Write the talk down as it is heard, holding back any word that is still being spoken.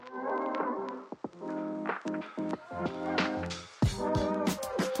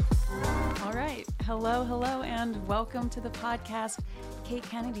Hello, hello, and welcome to the podcast. Kate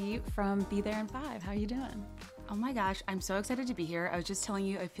Kennedy from Be There in 5. How you doing? Oh my gosh, I'm so excited to be here. I was just telling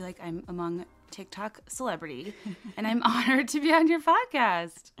you, I feel like I'm among TikTok celebrity, and I'm honored to be on your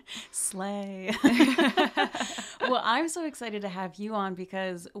podcast. Slay. Well, I'm so excited to have you on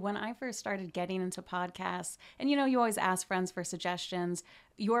because when I first started getting into podcasts, and you always ask friends for suggestions,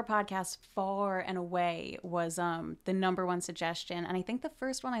 your podcast far and away was the number one suggestion. And I think the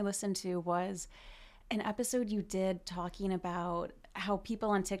first one I listened to was an episode you did talking about how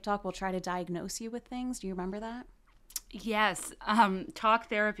people on TikTok will try to diagnose you with things. Do you remember that? Yes, talk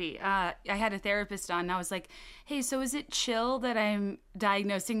therapy. I had a therapist on, and I was like, hey, so is it chill that I'm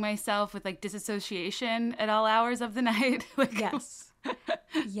diagnosing myself with, like, disassociation at all hours of the night? Like, yes.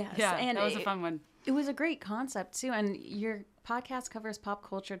 Yes. Yeah, and that was a fun one. It was a great concept, too. And your podcast covers pop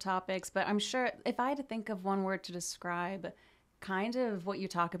culture topics, but I'm sure if I had to think of one word to describe kind of what you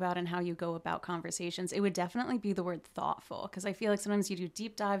talk about and how you go about conversations, it would definitely be the word thoughtful, because I feel like sometimes you do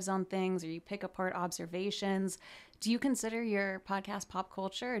deep dives on things or you pick apart observations. Do you consider your podcast pop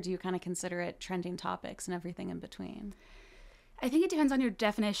culture, or do you kind of consider it trending topics and everything in between? I think it depends on your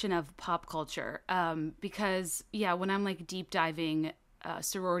definition of pop culture, because, yeah, when I'm, like, deep diving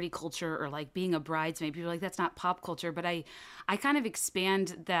sorority culture or, like, being a bridesmaid, people are like, that's not pop culture, but I kind of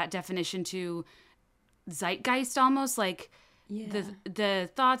expand that definition to zeitgeist almost, like, yeah. The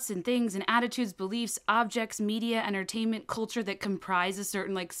thoughts and things and attitudes, beliefs, objects, media, entertainment, culture that comprise a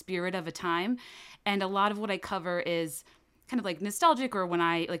certain, like, spirit of a time. And a lot of what I cover is kind of, like, nostalgic, or when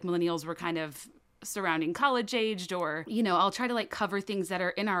millennials were kind of surrounding college aged, or, I'll try to, like, cover things that are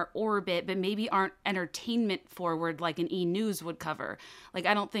in our orbit but maybe aren't entertainment forward like an E-News would cover. Like,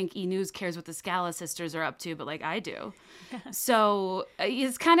 I don't think E-News cares what the Scala sisters are up to, but, like, I do. So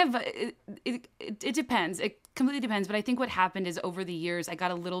it's kind of it depends. It completely depends. But I think what happened is over the years I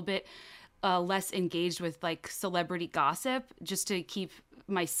got a little bit less engaged with, like, celebrity gossip, just to keep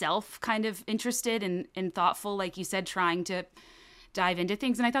myself kind of interested and thoughtful, like you said, trying to dive into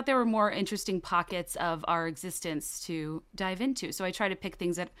things. And I thought there were more interesting pockets of our existence to dive into. So I try to pick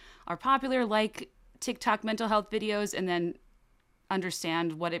things that are popular, like TikTok mental health videos, and then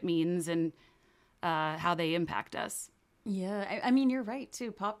understand what it means and how they impact us. Yeah, I mean, you're right,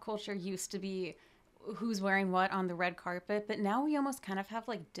 too. Pop culture used to be who's wearing what on the red carpet, but now we almost kind of have,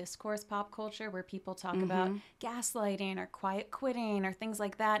 like, discourse pop culture where people talk about gaslighting or quiet quitting or things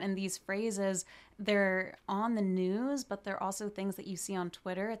like that. And these phrases, they're on the news, but they're also things that you see on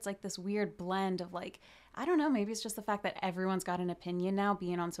Twitter. It's like this weird blend of, like, I don't know, maybe it's just the fact that everyone's got an opinion now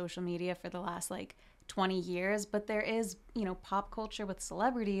being on social media for the last, like, 20 years, but there is, pop culture with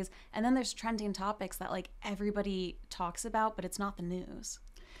celebrities, and then there's trending topics that, like, everybody talks about, but it's not the news.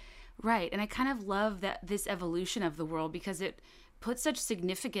 Right. And I kind of love that this evolution of the world, because it puts such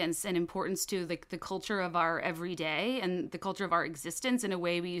significance and importance to, like, the culture of our everyday and the culture of our existence in a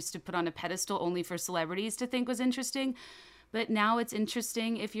way we used to put on a pedestal only for celebrities to think was interesting. But now it's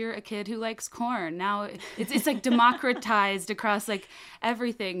interesting if you're a kid who likes corn. Now it's like democratized across, like,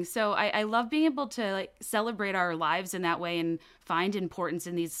 everything. So I love being able to, like, celebrate our lives in that way and find importance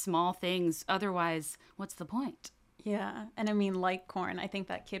in these small things. Otherwise, what's the point? Yeah, and I mean, like corn, I think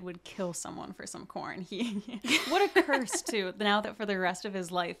that kid would kill someone for some corn. What a curse, too, now that for the rest of his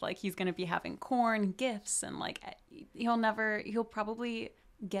life, like, he's going to be having corn gifts, and, like, he'll probably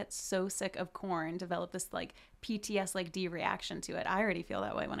get so sick of corn, develop this, like, PTSD reaction to it. I already feel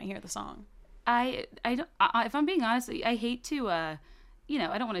that way when I hear the song. I don't, if I'm being honest, I hate to, I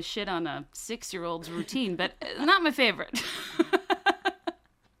don't want to shit on a 6-year-old's routine, but not my favorite.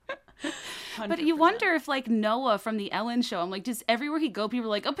 100%. But you wonder if, like, Noah from the Ellen Show, I'm like, just everywhere he go, people are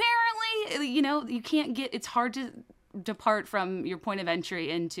like, apparently, you can't it's hard to depart from your point of entry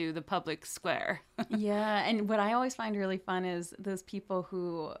into the public square. Yeah, and what I always find really fun is those people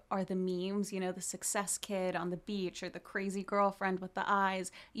who are the memes, the success kid on the beach or the crazy girlfriend with the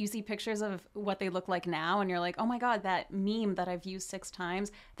eyes. You see pictures of what they look like now, and you're like, oh my God, that meme that I've used 6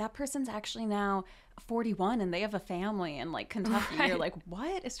 times, that person's actually now 41 and they have a family in, like, Kentucky. Right. You're like,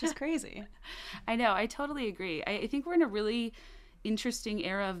 what? It's just crazy. I know. I totally agree. I think we're in a really interesting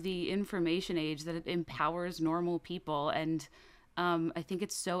era of the information age that it empowers normal people, and I think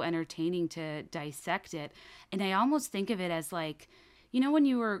it's so entertaining to dissect it. And I almost think of it as, like, when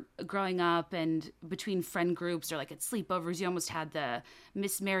you were growing up and between friend groups or, like, at sleepovers, you almost had the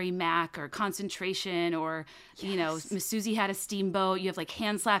Miss Mary Mac or concentration, or, Miss Susie had a steamboat. You have, like,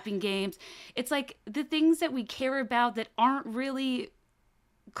 hand slapping games. It's like the things that we care about that aren't really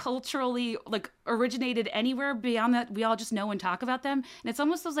culturally like originated anywhere beyond that we all just know and talk about them. And it's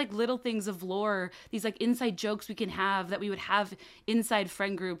almost those like little things of lore, these like inside jokes we can have that we would have inside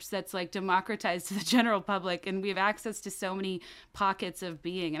friend groups that's like democratized to the general public, and we have access to so many pockets of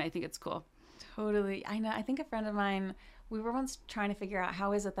being, and I think it's cool. Totally. I know. I think a friend of mine, we were once trying to figure out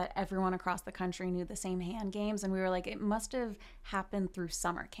how is it that everyone across the country knew the same hand games, and we were like, it must have happened through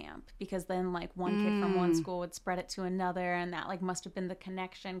summer camp, because then like one kid from one school would spread it to another, and that like must have been the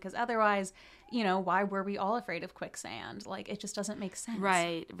connection, because otherwise, you know, why were we all afraid of quicksand? Like, it just doesn't make sense.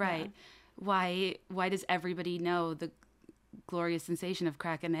 Right. Why does everybody know the glorious sensation of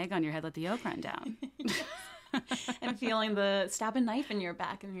crack an egg on your head, let the yolk run down? And feeling the stab a knife in your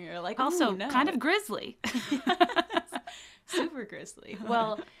back, and you're like, also no. kind of grisly. Super grisly.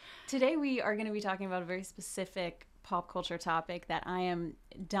 Well, today we are going to be talking about a very specific pop culture topic that I am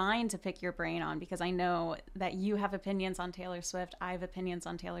dying to pick your brain on, because I know that you have opinions on Taylor Swift. I have opinions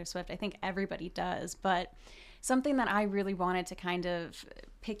on Taylor Swift. I think everybody does. But something that I really wanted to kind of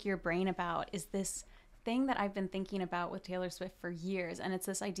pick your brain about is this thing that I've been thinking about with Taylor Swift for years. And it's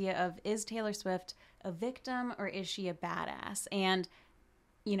this idea of, is Taylor Swift a victim or is she a badass? And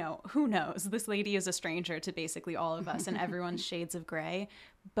you know, who knows? This lady is a stranger to basically all of us and everyone's shades of gray.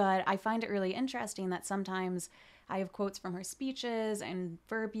 But I find it really interesting that sometimes I have quotes from her speeches and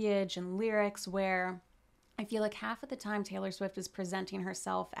verbiage and lyrics where I feel like half of the time Taylor Swift is presenting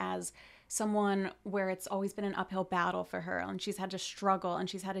herself as someone where it's always been an uphill battle for her, and she's had to struggle and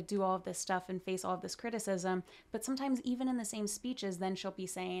she's had to do all of this stuff and face all of this criticism. But sometimes even in the same speeches, then she'll be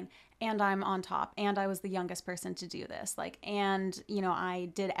saying, and I'm on top, and I was the youngest person to do this, like, and, you know, I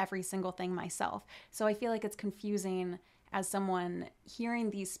did every single thing myself. So I feel like it's confusing as someone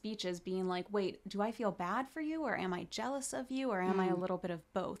hearing these speeches being like, wait, do I feel bad for you, or am I jealous of you, or am I a little bit of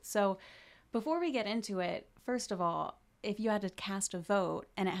both? So before we get into it, first of all, if you had to cast a vote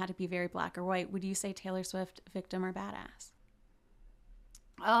and it had to be very black or white, would you say Taylor Swift victim or badass?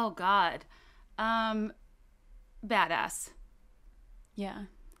 Oh God. Badass. Yeah.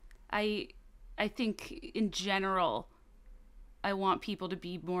 I think in general, I want people to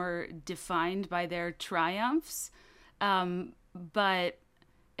be more defined by their triumphs. And I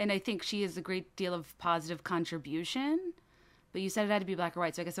think she has a great deal of positive contribution, but you said it had to be black or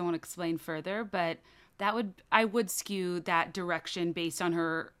white. So I guess I won't explain further, but I would skew that direction based on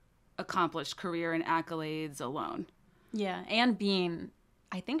her accomplished career and accolades alone. Yeah. And being,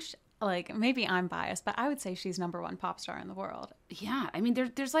 I think, like, maybe I'm biased, but I would say she's #1 pop star in the world. Yeah. I mean,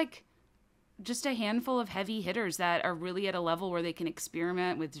 there's like just a handful of heavy hitters that are really at a level where they can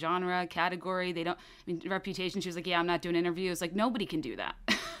experiment with genre, category. Reputation, she was like, yeah, I'm not doing interviews. Like, nobody can do that.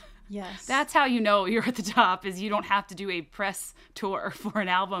 Yes. That's how you know you're at the top, is you don't have to do a press tour for an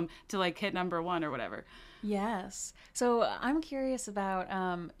album to like hit #1 or whatever. Yes. So I'm curious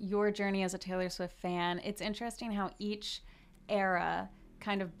about your journey as a Taylor Swift fan. It's interesting how each era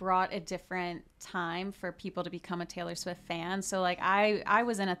kind of brought a different time for people to become a Taylor Swift fan. So like I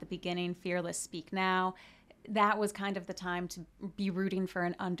was in at the beginning, Fearless, Speak Now. That was kind of the time to be rooting for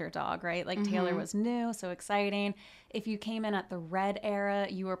an underdog, right? Like Taylor was new, so exciting. If you came in at the Red era,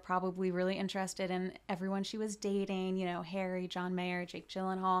 you were probably really interested in everyone she was dating, you know, Harry, John Mayer, Jake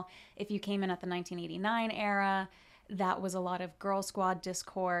Gyllenhaal. If you came in at the 1989 era, that was a lot of Girl Squad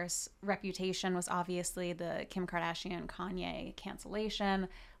discourse. Reputation was obviously the Kim Kardashian, Kanye cancellation.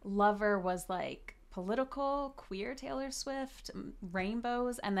 Lover was like political, queer Taylor Swift,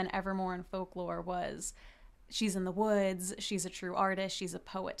 rainbows, and then Evermore and Folklore was she's in the woods, she's a true artist, she's a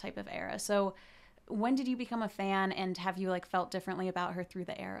poet type of era. So when did you become a fan, and have you like felt differently about her through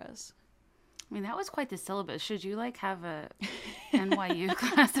the eras? I mean, that was quite the syllabus. Should you like have a NYU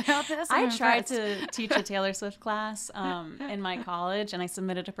class about this? I tried to teach a Taylor Swift class in my college, and I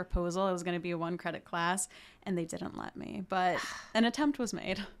submitted a proposal. It was going to be a 1-credit class, and they didn't let me, but an attempt was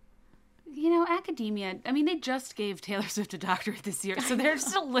made. You know, academia, I mean, they just gave Taylor Swift a doctorate this year, so they're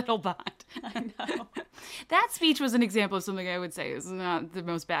just a little behind. I know. That speech was an example of something I would say is not the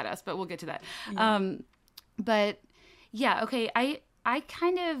most badass, but we'll get to that. Yeah. But yeah, okay,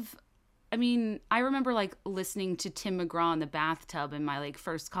 I mean, I remember like listening to Tim McGraw in the bathtub in my like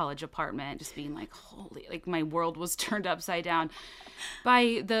first college apartment, just being like, holy, like my world was turned upside down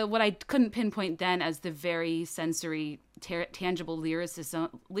by what I couldn't pinpoint then as the very sensory, tangible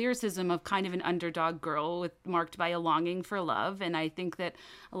lyricism of kind of an underdog girl marked by a longing for love. And I think that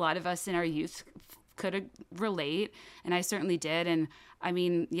a lot of us in our youth could relate, and I certainly did. And I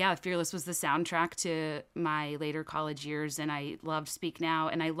mean, yeah, Fearless was the soundtrack to my later college years, and I loved Speak Now,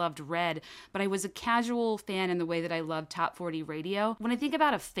 and I loved Red, but I was a casual fan in the way that I loved Top 40 radio. When I think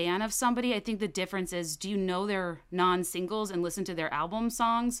about a fan of somebody, I think the difference is, do you know their non-singles and listen to their album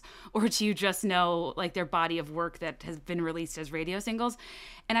songs, or do you just know like their body of work that has been released as radio singles?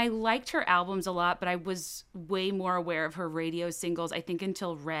 And I liked her albums a lot, but I was way more aware of her radio singles, I think,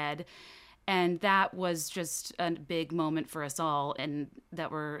 until Red. And that was just a big moment for us all, and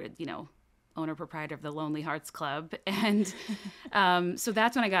that we're, owner proprietor of the Lonely Hearts Club. And so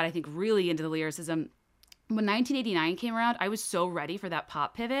that's when I got, I think, really into the lyricism. When 1989 came around, I was so ready for that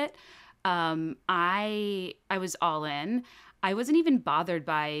pop pivot. I was all in. I wasn't even bothered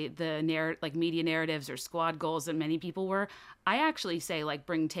by the media narratives or squad goals that many people were. I actually say, like,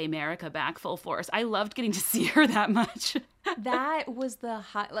 bring Tamerica back full force. I loved getting to see her that much. That was the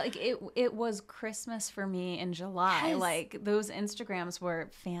hot, like, it was Christmas for me in July. Yes. Like, those Instagrams were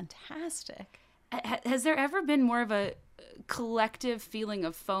fantastic. Has there ever been more of a collective feeling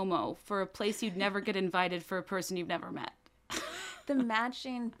of FOMO for a place you'd never get invited for a person you've never met? The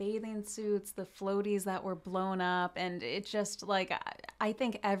matching bathing suits, the floaties that were blown up, and it just, like, I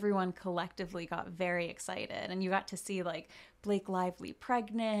think everyone collectively got very excited. And you got to see, like, Blake Lively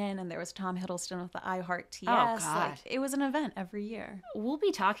pregnant, and there was Tom Hiddleston with the I Heart TS. Oh, God. Like, it was an event every year. We'll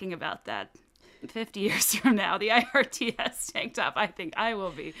be talking about that 50 years from now, the I Heart TS tank top. I think I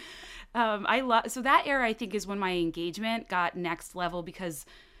will be. So that era, I think, is when my engagement got next level, because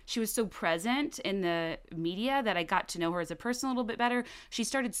she was so present in the media that I got to know her as a person a little bit better. She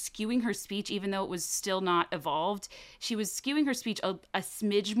started skewing her speech, even though it was still not evolved. She was skewing her speech a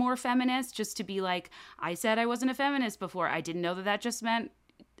smidge more feminist, just to be like, I said I wasn't a feminist before. I didn't know that just meant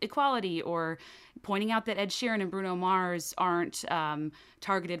equality, or pointing out that Ed Sheeran and Bruno Mars aren't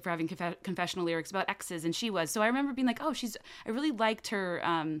targeted for having confessional lyrics about exes, and she was. So I remember being like, oh, I really liked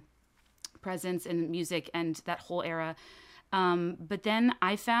her presence in music and that whole era. But then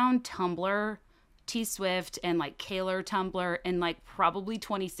I found Tumblr, T-Swift, and like Kaylor Tumblr in like probably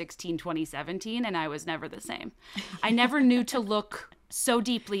 2016, 2017, and I was never the same. I never knew to look so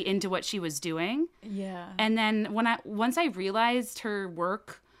deeply into what she was doing. Yeah. And then once I realized her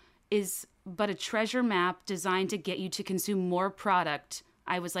work is but a treasure map designed to get you to consume more product,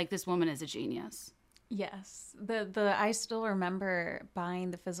 I was like, this woman is a genius. Yes. I still remember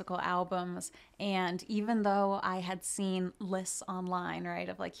buying the physical albums, and even though I had seen lists online, right,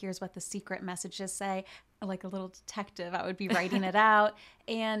 of like, here's what the secret messages say, like a little detective, I would be writing it out.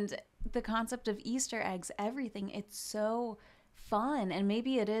 And the concept of Easter eggs, everything, it's so fun. And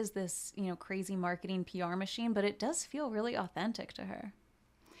maybe it is this, crazy marketing PR machine, but it does feel really authentic to her.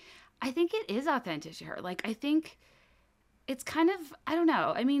 I think it is authentic to her. Like, I think it's kind of, I don't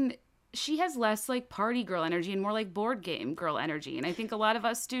know. I mean, she has less like party girl energy and more like board game girl energy, and I think a lot of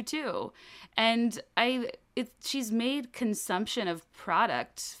us do too. And she's made consumption of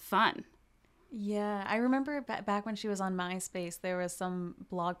product fun. Yeah, I remember back when she was on MySpace, there was some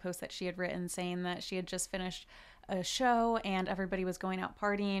blog post that she had written saying that she had just finished a show and everybody was going out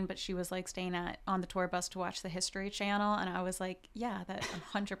partying, but she was like staying on the tour bus to watch the History Channel. And I was like, yeah, that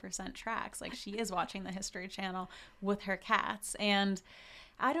 100% tracks. Like, she is watching the History Channel with her cats. And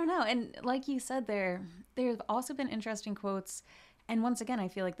I don't know. And like you said, there have also been interesting quotes. And once again, I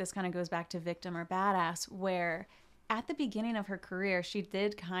feel like this kind of goes back to Victim or Badass, where at the beginning of her career, she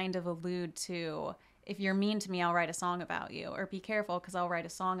did kind of allude to, if you're mean to me, I'll write a song about you, or be careful because I'll write a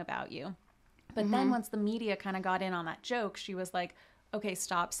song about you. But then once the media kind of got in on that joke, she was like, okay,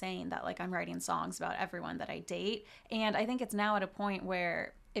 stop saying that, like, I'm writing songs about everyone that I date. And I think it's now at a point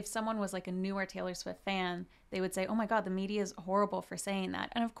where if someone was like a newer Taylor Swift fan, they would say, oh my God, the media is horrible for saying that.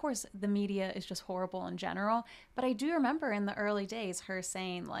 And of course, the media is just horrible in general. But I do remember in the early days her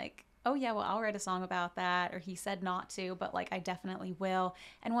saying like, oh yeah, well, I'll write a song about that. Or he said not to, but like, I definitely will.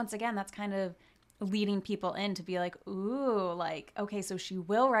 And once again, that's kind of leading people in to be like, ooh, like, okay, so she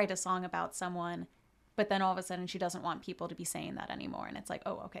will write a song about someone, but then all of a sudden she doesn't want people to be saying that anymore. And it's like,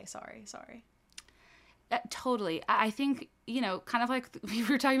 oh, okay, sorry. Totally. I think, kind of like we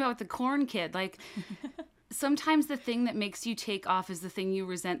were talking about with the corn kid, like sometimes the thing that makes you take off is the thing you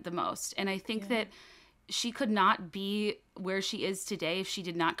resent the most. And I think that she could not be where she is today if she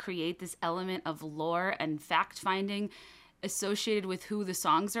did not create this element of lore and fact-finding associated with who the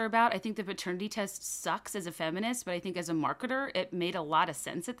songs are about. I think the paternity test sucks as a feminist, but I think as a marketer, it made a lot of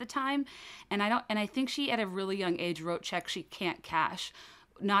sense at the time. And I think she at a really young age wrote checks she can't cash,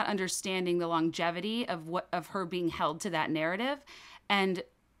 not understanding the longevity of her being held to that narrative. And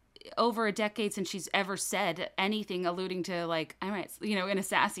over a decade since she's ever said anything alluding to like, all right, you know, in a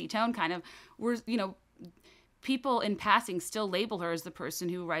sassy tone kind of, we're, you know, people in passing still label her as the person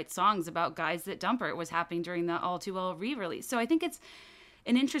who writes songs about guys that dump her. It was happening during the All Too Well re-release. So I think it's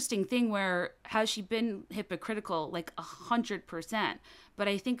an interesting thing where has she been hypocritical? Like 100%. But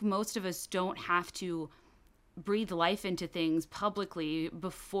I think most of us don't have to breathe life into things publicly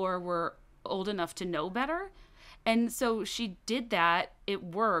before we're old enough to know better. And so she did that, it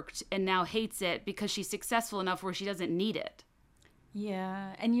worked, and now hates it because she's successful enough where she doesn't need it.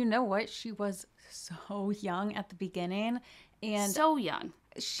 Yeah, and you know what? She was so young at the beginning. And so young.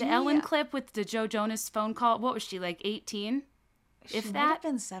 The Ellen clip with the Joe Jonas phone call, what was she, like 18? If that? Might have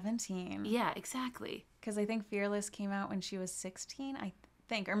been 17. Yeah, exactly. Because I think Fearless came out when she was 16, I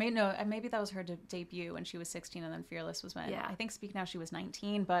think. Or maybe that was her debut when she was 16 and then Fearless was when. Yeah. I think Speak Now she was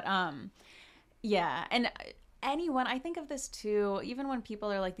 19. But, yeah. And anyone, I think of this too, even when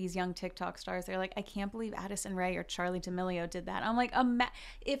people are like these young TikTok stars, they're like, I can't believe Addison Rae or Charli D'Amelio did that. I'm like,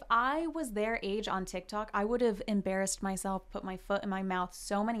 if I was their age on TikTok, I would have embarrassed myself, put my foot in my mouth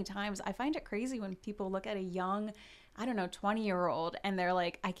so many times. I find it crazy when people look at a young, I don't know, 20-year-old and they're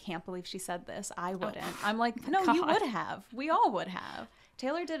like, I can't believe she said this. I wouldn't. I'm like, no, God. You would have. We all would have.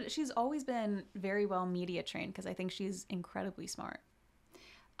 Taylor did it. She's always been very well media trained because I think she's incredibly smart.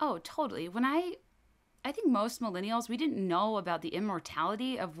 Oh, totally. When I think most millennials, we didn't know about the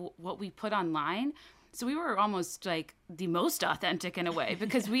immortality of what we put online. So we were almost like the most authentic in a way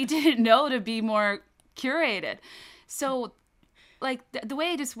because we didn't know to be more curated. So like the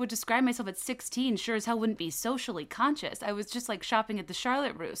way I just would describe myself at 16 sure as hell wouldn't be socially conscious. I was just like shopping at the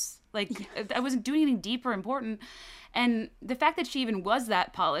Charlotte Russe. Like I wasn't doing anything deep or important. And the fact that she even was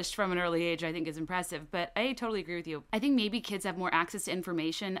that polished from an early age, I think is impressive. But I totally agree with you. I think maybe kids have more access to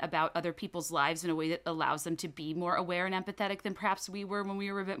information about other people's lives in a way that allows them to be more aware and empathetic than perhaps we were when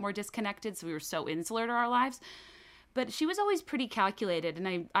we were a bit more disconnected. So we were so insular to our lives. But she was always pretty calculated. And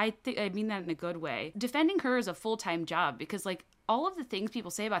I mean that in a good way. Defending her is a full-time job because like all of the things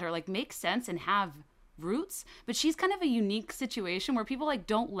people say about her like make sense and have roots. But she's kind of a unique situation where people like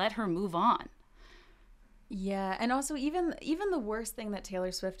don't let her move on. Yeah, and also even the worst thing that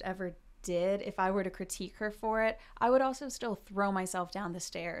Taylor Swift ever did, if I were to critique her for it, I would also still throw myself down the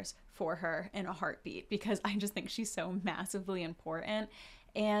stairs for her in a heartbeat because I just think she's so massively important.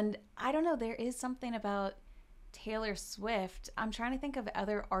 And I don't know, there is something about Taylor Swift. I'm trying to think of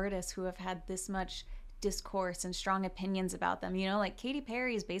other artists who have had this much discourse and strong opinions about them. You know, like Katy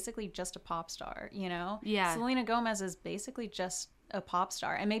Perry is basically just a pop star, you know? Yeah. Selena Gomez is basically just a pop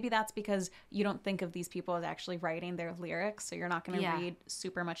star. And maybe that's because you don't think of these people as actually writing their lyrics. So you're not going to read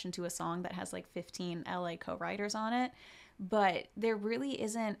super much into a song that has like 15 LA co-writers on it. But there really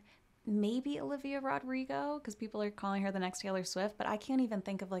isn't, maybe Olivia Rodrigo, because people are calling her the next Taylor Swift, but I can't even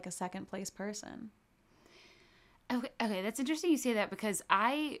think of like a second place person. Okay, that's interesting you say that because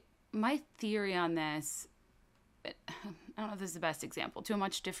my theory on this, I don't know if this is the best example, to a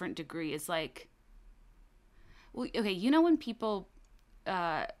much different degree, is like, well, okay, you know when people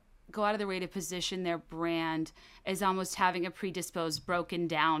go out of their way to position their brand as almost having a predisposed, broken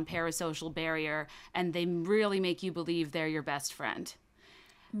down parasocial barrier, and they really make you believe they're your best friend.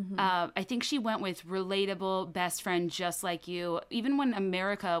 Mm-hmm. I think she went with relatable best friend just like you. Even when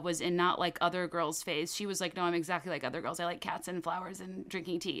America was in not like other girls phase, she was like, no, I'm exactly like other girls. I like cats and flowers and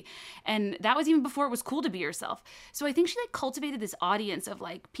drinking tea. And that was even before it was cool to be yourself. So I think she like cultivated this audience of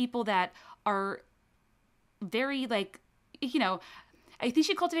like people that are very like, you know, I think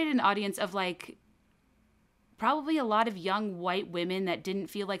she cultivated an audience of like probably a lot of young white women that didn't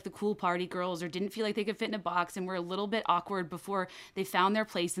feel like the cool party girls or didn't feel like they could fit in a box and were a little bit awkward before they found their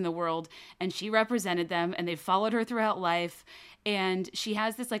place in the world. And she represented them and they followed her throughout life. And she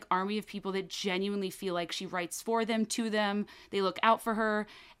has this like army of people that genuinely feel like she writes for them, to them. They look out for her.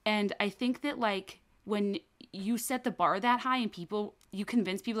 And I think that like when you set the bar that high and you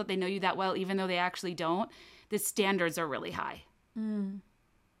convince people that they know you that well, even though they actually don't, the standards are really high. Mm.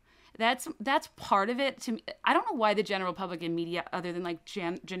 That's part of it to me. I don't know why the general public and media, other than like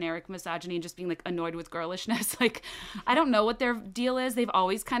generic misogyny and just being like annoyed with girlishness, like I don't know what their deal is. They've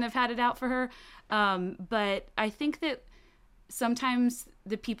always kind of had it out for her. But I think that sometimes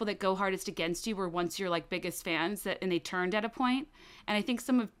the people that go hardest against you were once your like biggest fans and they turned at a point. And I think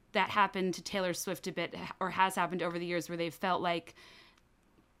some of that happened to Taylor Swift a bit, or has happened over the years, where they've felt like,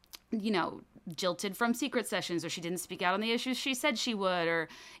 you know, jilted from secret sessions, or she didn't speak out on the issues she said she would, or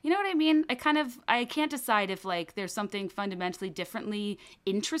you know what I mean? I can't decide if like there's something fundamentally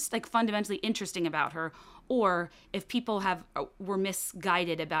interesting about her, or if people were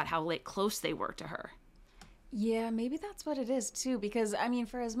misguided about how like close they were to her. Yeah, maybe that's what it is too. Because I mean,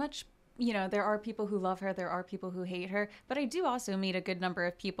 for as much, there are people who love her, there are people who hate her, but I do also meet a good number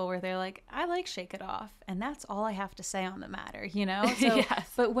of people where they're like, I like Shake It Off, and that's all I have to say on the matter. So,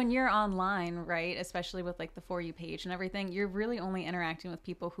 Yes. but when you're online, right, especially with like the For You page and everything, you're really only interacting with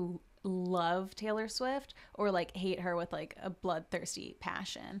people who love Taylor Swift or like hate her with like a bloodthirsty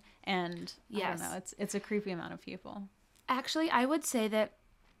passion. And I don't Yes. know, it's a creepy amount of people. Actually, I would say that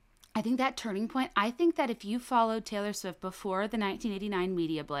I think that turning point, I think that if you followed Taylor Swift before the 1989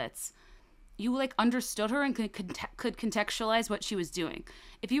 media blitz, you like understood her and could contextualize what she was doing.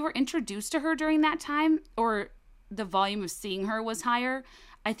 If you were introduced to her during that time, or the volume of seeing her was higher,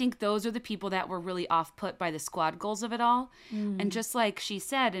 I think those are the people that were really off put by the squad goals of it all. And just like she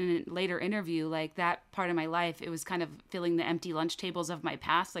said in a later interview, like that part of my life, it was kind of filling the empty lunch tables of my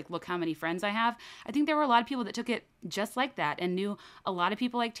past. Like, look how many friends I have. I think there were a lot of people that took it just like that and knew a lot of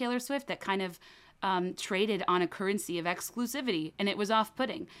people like Taylor Swift that kind of traded on a currency of exclusivity, and it was off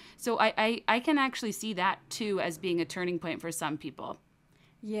putting. So I can actually see that too as being a turning point for some people.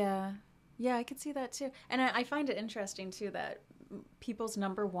 Yeah. Yeah, I could see that too. And I find it interesting too that people's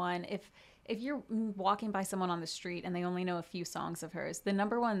number one, if you're walking by someone on the street and they only know a few songs of hers, the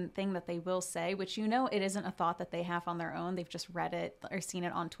number one thing that they will say, which it isn't a thought that they have on their own, they've just read it or seen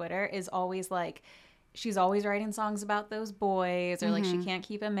it on Twitter, is always like, she's always writing songs about those boys, or like she can't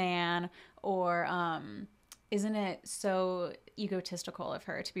keep a man, or isn't it so egotistical of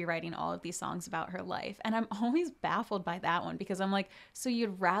her to be writing all of these songs about her life? And I'm always baffled by that one, because I'm like, so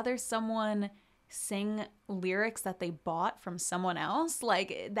you'd rather someone sing lyrics that they bought from someone else?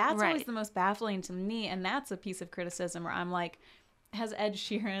 Like, that's always Right. the most baffling to me. And that's a piece of criticism where I'm like, has Ed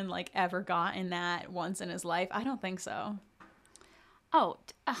Sheeran like ever gotten that once in his life? I don't think so. Oh,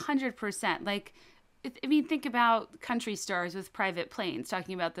 100%. Like, I mean, think about country stars with private planes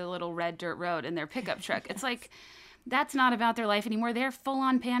talking about the little red dirt road in their pickup truck. It's like, that's not about their life anymore. They're full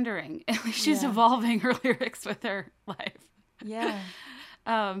on pandering. At least she's Yeah. evolving her lyrics with her life. Yeah.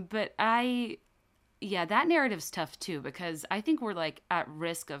 But yeah, that narrative's tough too, because I think we're like at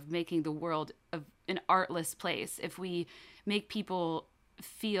risk of making the world an artless place if we make people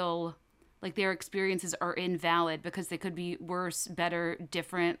feel like their experiences are invalid because they could be worse, better,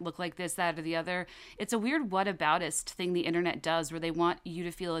 different, look like this, that, or the other. It's a weird whataboutist thing the internet does, where they want you to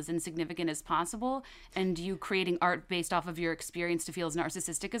feel as insignificant as possible, and you creating art based off of your experience to feel as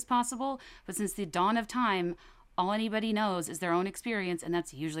narcissistic as possible. But since the dawn of time, all anybody knows is their own experience, and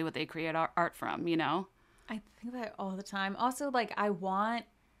that's usually what they create art from, you know? I think that all the time. Also, like, I want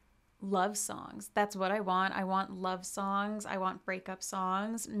love songs. That's what I want. I want love songs. I want breakup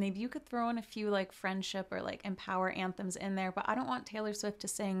songs. Maybe you could throw in a few like friendship or like empower anthems in there, but I don't want Taylor Swift to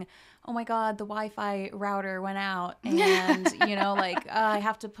sing, oh my God, the Wi-Fi router went out and, like, I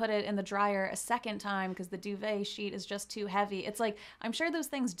have to put it in the dryer a second time because the duvet sheet is just too heavy. It's like, I'm sure those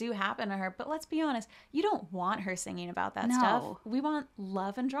things do happen to her, but let's be honest, you don't want her singing about that stuff. No. We want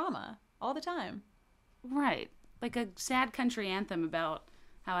love and drama all the time. Right. Like a sad country anthem about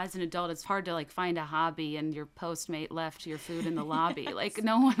how as an adult it's hard to like find a hobby and your postmate left your food in the lobby. Yes. Like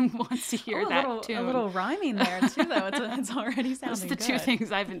no one wants to hear that tune. A little rhyming there too, though. It's already sounding Those are the good. two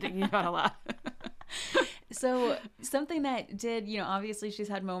things I've been thinking about a lot. So something that did, obviously she's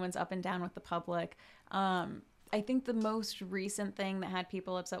had moments up and down with the public. I think the most recent thing that had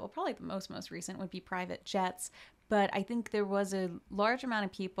people upset, well, probably the most recent would be private jets. But I think there was a large amount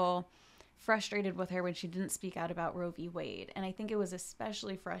of people frustrated with her when she didn't speak out about Roe v. Wade. And I think it was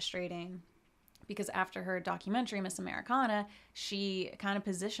especially frustrating because after her documentary, Miss Americana, she kind of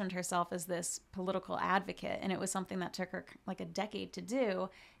positioned herself as this political advocate. And it was something that took her like a decade to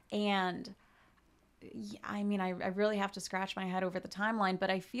do. And I mean, I really have to scratch my head over the timeline, but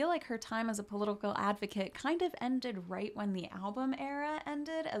I feel like her time as a political advocate kind of ended right when the album era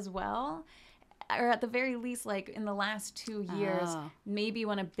ended as well. Or at the very least, like in the last 2 years, maybe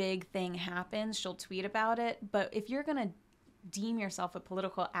when a big thing happens, she'll tweet about it. But if you're going to deem yourself a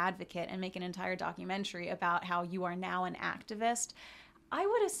political advocate and make an entire documentary about how you are now an activist, I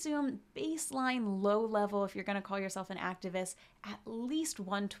would assume baseline low level, if you're going to call yourself an activist, at least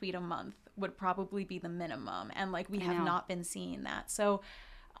one tweet a month would probably be the minimum. And like we have not been seeing that. So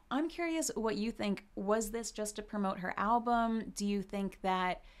I'm curious what you think. Was this just to promote her album? Do you think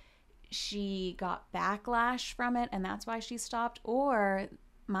that she got backlash from it and that's why she stopped? Or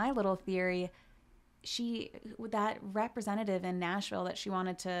my little theory, that representative in Nashville that she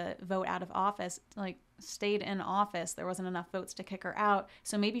wanted to vote out of office, like stayed in office. There wasn't enough votes to kick her out.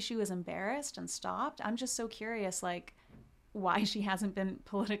 So maybe she was embarrassed and stopped. I'm just so curious, like, why she hasn't been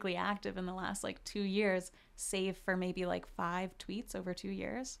politically active in the last like 2 years, save for maybe like 5 tweets over 2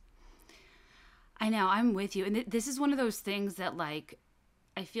 years. I know, I'm with you. And this is one of those things that, like,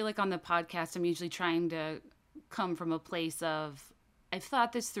 I feel like on the podcast, I'm usually trying to come from a place of, I've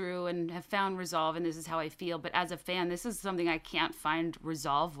thought this through and have found resolve, and this is how I feel. But as a fan, this is something I can't find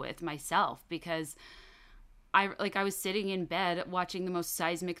resolve with myself, because I was sitting in bed watching the most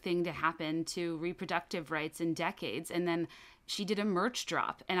seismic thing to happen to reproductive rights in decades, and then she did a merch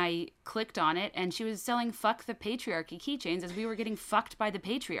drop, and I clicked on it, and she was selling "fuck the patriarchy" keychains as we were getting fucked by the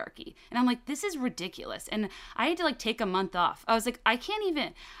patriarchy. And I'm like, this is ridiculous. And I had to like take a month off. I was like, I can't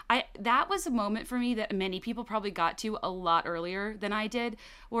even. That was a moment for me that many people probably got to a lot earlier than I did,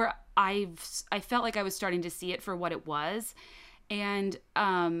 where I felt like I was starting to see it for what it was. And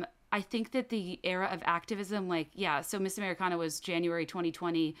I think that the era of activism, like, yeah, so Miss Americana was January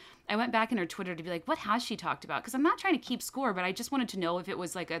 2020. I went back in her Twitter to be like, what has she talked about? Because I'm not trying to keep score, but I just wanted to know if it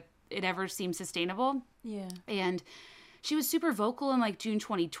was like it ever seemed sustainable. Yeah. And she was super vocal in like June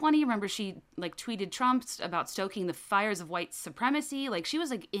 2020. Remember, she like tweeted Trump about stoking the fires of white supremacy. Like, she was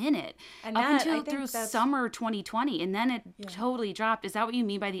like in it And up that, until through summer 2020. And then it totally dropped. Is that what you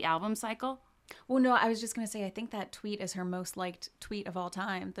mean by the album cycle? Well, no, I was just going to say, I think that tweet is her most liked tweet of all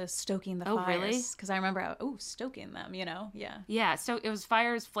time, the stoking the fires. Oh, really? Because I remember, stoking them, you know? Yeah. Yeah, so it was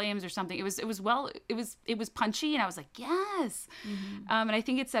fires, flames, or something. It was punchy, and I was like, yes. Mm-hmm. And I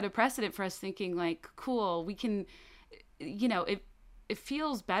think it set a precedent for us thinking, like, cool, we can, you know, it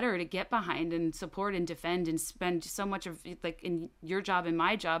feels better to get behind and support and defend and spend so much of, like, in your job and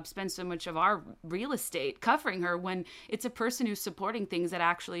my job, spend so much of our real estate covering her, when it's a person who's supporting things that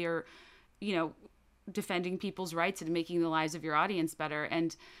actually are, you know, defending people's rights and making the lives of your audience better.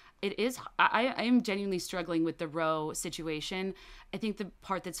 And it is, I am genuinely struggling with the Roe situation. I think the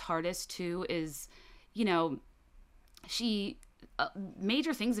part that's hardest too is, you know, she,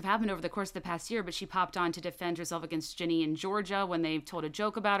 major things have happened over the course of the past year, but she popped on to defend herself against Ginny in Georgia when they told a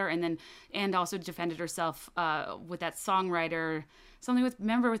joke about her, and also defended herself with that songwriter, something with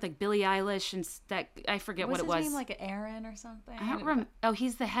like Billie Eilish, and that, I forget what it was. What's his name, like Aaron or something? I don't remember. Oh,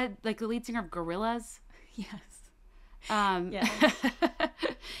 he's the head, like the lead singer of Gorillaz. Yes. Yeah.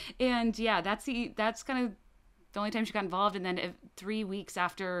 And yeah, that's kind of the only time she got involved. And then 3 weeks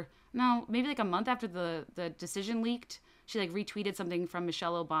after, no, maybe like a month after the decision leaked, she like retweeted something from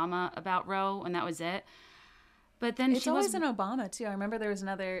Michelle Obama about Roe, and that was it. But then it's always an Obama too. I remember there was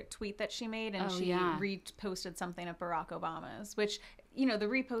another tweet that she made, and she reposted something of Barack Obama's, which, you know, the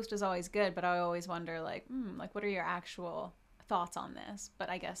repost is always good, but I always wonder, like, what are your actual thoughts on this? But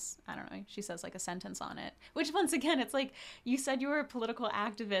I guess, I don't know, she says like a sentence on it, which, once again, it's like, you said you were a political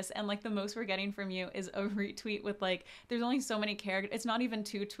activist, and like the most we're getting from you is a retweet with like, there's only so many characters. It's not even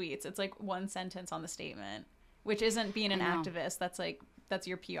 2 tweets. It's like 1 sentence on the statement, which isn't being an activist. That's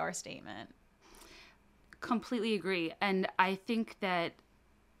your PR statement. Completely agree. And I think that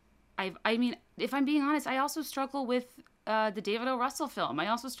I mean, if I'm being honest, I also struggle with the David O. Russell film. I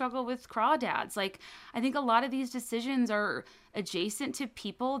also struggle with Crawdads. Like, I think a lot of these decisions are adjacent to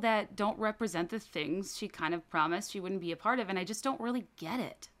people that don't represent the things she kind of promised she wouldn't be a part of, and I just don't really get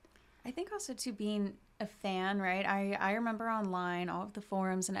it. I think also, too, being a fan, right? I remember online, all of the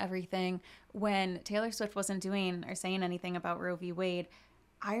forums and everything, when Taylor Swift wasn't doing or saying anything about Roe v. Wade,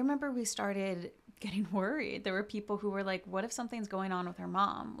 I remember we started getting worried. There were people who were like, what if something's going on with her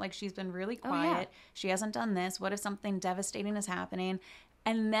mom? Like, she's been really quiet. Oh, yeah. She hasn't done this. What if something devastating is happening?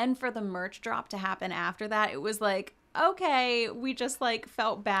 And then for the merch drop to happen after that, it was like, okay, we just like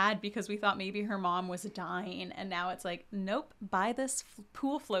felt bad because we thought maybe her mom was dying. And now it's like, nope, buy this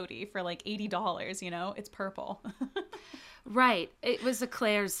pool floaty for like $80, you know? It's purple. Right. It was a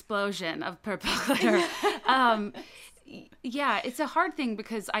Claire's explosion of purple glitter. Yeah, it's a hard thing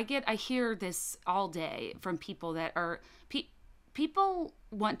because I hear this all day from people that are people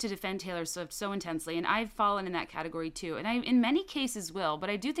want to defend Taylor Swift so intensely, and I've fallen in that category too. And I, in many cases, will, but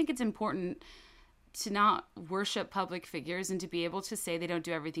I do think it's important to not worship public figures and to be able to say they don't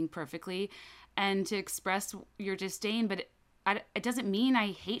do everything perfectly, and to express your disdain. But it doesn't mean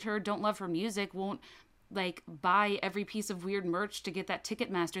I hate her, don't love her music, won't like buy every piece of weird merch to get that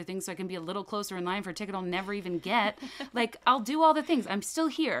Ticketmaster thing so I can be a little closer in line for a ticket I'll never even get. Like, I'll do all the things. I'm still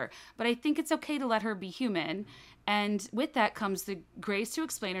here, but I think it's okay to let her be human. And with that comes the grace to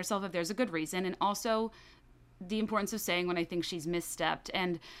explain herself if there's a good reason, and also the importance of saying when I think she's misstepped.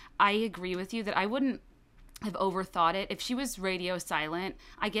 And I agree with you that I wouldn't have overthought it. If she was radio silent,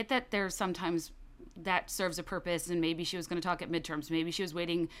 I get that there's sometimes that serves a purpose, and maybe she was going to talk at midterms. Maybe she was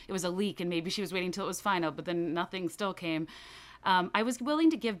waiting, it was a leak, and maybe she was waiting till it was final, but then nothing still came. I was willing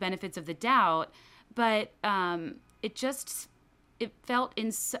to give benefits of the doubt, but it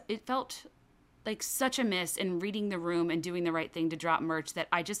felt like such a miss in reading the room and doing the right thing to drop merch that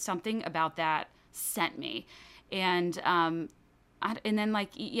something about that sent me. And and then like,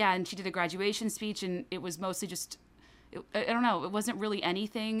 yeah, and she did a graduation speech, and it was mostly just, I don't know, it wasn't really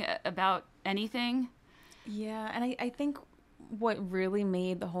anything about anything. Yeah, and I think what really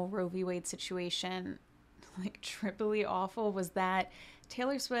made the whole Roe v. Wade situation like triply awful was that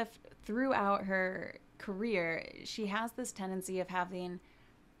Taylor Swift, throughout her career, she has this tendency of having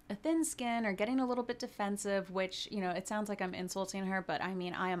a thin skin or getting a little bit defensive, which, you know, it sounds like I'm insulting her, but I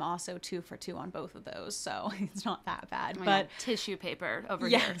mean, I am also 2 for 2 on both of those, so it's not that bad. Oh, but yeah, tissue paper over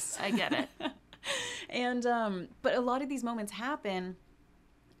yes. here. I get it. And but a lot of these moments happen,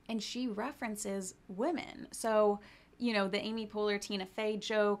 and she references women. So, you know, the Amy Poehler, Tina Fey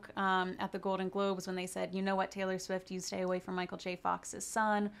joke at the Golden Globes when they said, you know what, Taylor Swift, you stay away from Michael J. Fox's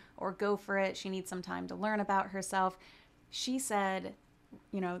son, or go for it. She needs some time to learn about herself. She said,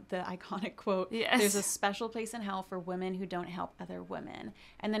 you know, the iconic quote, yes, there's a special place in hell for women who don't help other women.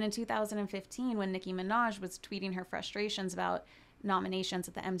 And then in 2015, when Nicki Minaj was tweeting her frustrations about nominations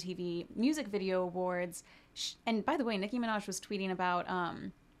at the MTV Music Video Awards, and by the way, Nicki Minaj was tweeting about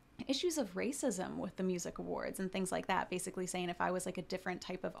issues of racism with the music awards and things like that, basically saying if I was like a different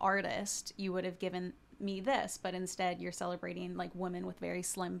type of artist, you would have given me this, but instead you're celebrating like women with very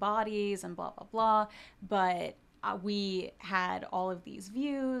slim bodies and blah blah blah. But we had all of these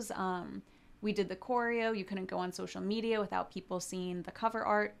views. We did the choreo. You couldn't go on social media without people seeing the cover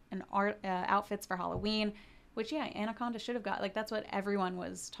art and outfits for Halloween, which, yeah, Anaconda should have got. Like, that's what everyone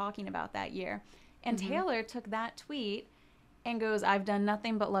was talking about that year. And Taylor took that tweet and goes, I've done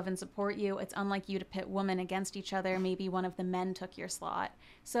nothing but love and support you. It's unlike you to pit women against each other. Maybe one of the men took your slot.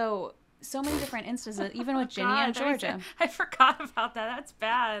 So many different instances, even with Ginny and Georgia. I forgot about that. That's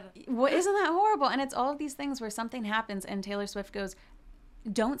bad. Well, isn't that horrible? And it's all of these things where something happens and Taylor Swift goes,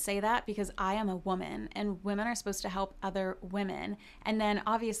 don't say that because I am a woman and women are supposed to help other women. And then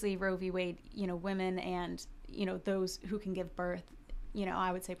obviously Roe v. Wade, you know, women and, you know, those who can give birth, you know,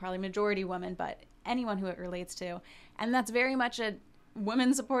 I would say probably majority women, but anyone who it relates to. And that's very much a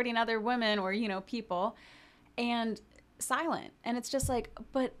women supporting other women or, you know, people, and silent. And it's just like,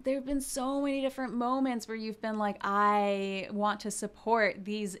 but there have been so many different moments where you've been like, I want to support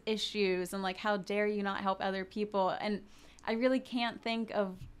these issues and like, how dare you not help other people? And I really can't think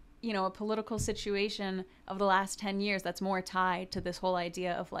of, you know, a political situation of the last 10 years that's more tied to this whole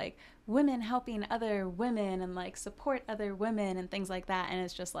idea of like women helping other women and like support other women and things like that. And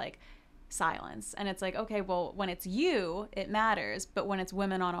it's just like silence. And it's like, okay, well, when it's you, it matters. But when it's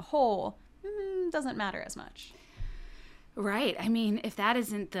women on a whole, doesn't matter as much. Right. I mean, if that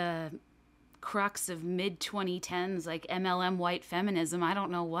isn't the crux of mid-2010s, like MLM white feminism, I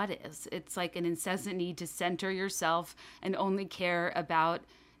don't know what is. It's like an incessant need to center yourself and only care about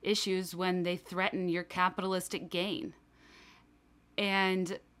issues when they threaten your capitalistic gain.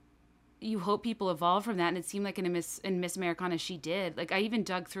 And you hope people evolve from that, and it seemed like in Miss Americana she did. Like, I even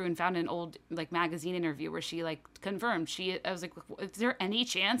dug through and found an old like magazine interview where she like confirmed I was like, is there any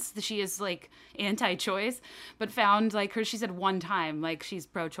chance that she is like anti-choice? But found like she said one time like she's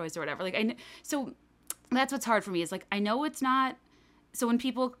pro-choice or whatever. Like so that's what's hard for me is like I know it's not. So when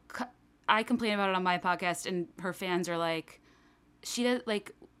people I complain about it on my podcast and her fans are like, she does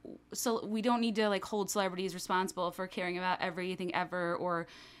like, so we don't need to like hold celebrities responsible for caring about everything ever, or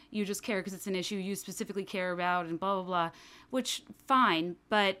you just care because it's an issue you specifically care about and blah, blah, blah, which fine.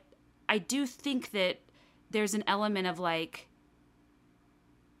 But I do think that there's an element of like,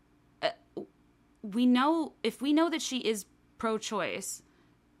 if we know that she is pro-choice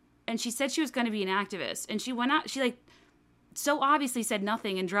and she said she was going to be an activist and she went out, she like so obviously said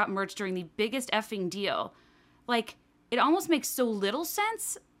nothing and dropped merch during the biggest effing deal. Like, it almost makes so little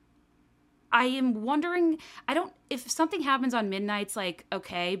sense. I am wondering, if something happens on midnights, like,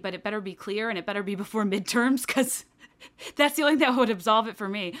 okay, but it better be clear and it better be before midterms, because that's the only thing that would absolve it for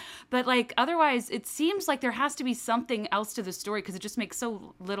me. But, like, otherwise, it seems like there has to be something else to the story, because it just makes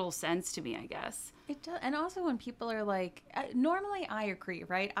so little sense to me, I guess. It does. And also when people are like, normally I agree,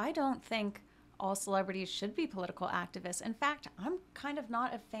 right? I don't think all celebrities should be political activists. In fact, I'm kind of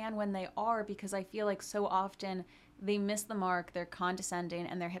not a fan when they are, because I feel like so often they miss the mark, they're condescending,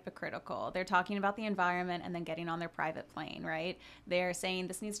 and they're hypocritical. They're talking about the environment and then getting on their private plane, right? They're saying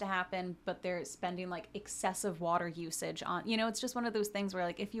this needs to happen, but they're spending like excessive water usage on, you know, it's just one of those things where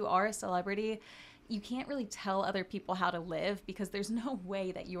like if you are a celebrity, you can't really tell other people how to live because there's no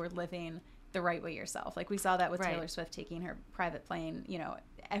way that you are living the right way yourself. Like we saw that with Taylor Swift taking her private plane, you know,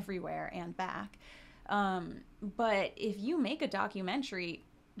 everywhere and back. But if you make a documentary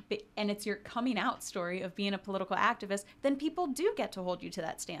and it's your coming out story of being a political activist, then people do get to hold you to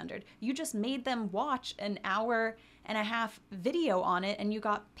that standard. You just made them watch an hour and a half video on it, and you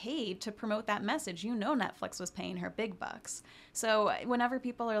got paid to promote that message. You know Netflix was paying her big bucks. So whenever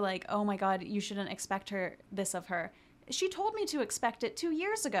people are like, oh my God, you shouldn't expect her this of her, she told me to expect it 2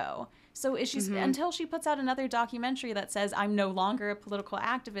 years ago. So is she, until she puts out another documentary that says I'm no longer a political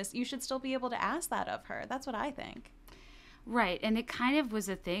activist, you should still be able to ask that of her. That's what I think. Right. And it kind of was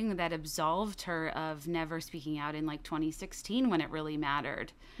a thing that absolved her of never speaking out in like 2016 when it really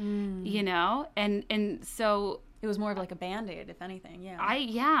mattered, you know? And so it was more of like a Band-Aid, if anything.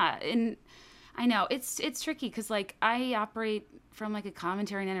 Yeah. And I know it's tricky because like I operate from like a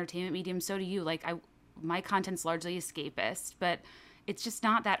commentary and entertainment medium. So do you. Like my content's largely escapist, but it's just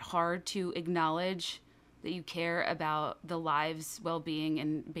not that hard to acknowledge that you care about the lives, well-being,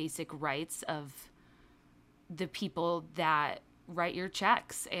 and basic rights of the people that write your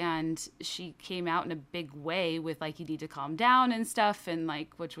checks. And she came out in a big way with like, you need to calm down and stuff, and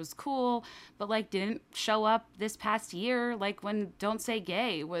like, which was cool, but like didn't show up this past year like when Don't Say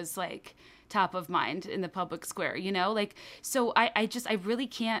Gay was like top of mind in the public square, you know? Like, so I really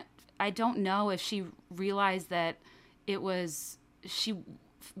can't, I don't know if she realized that it was, she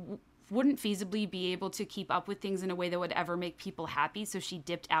wouldn't feasibly be able to keep up with things in a way that would ever make people happy, so she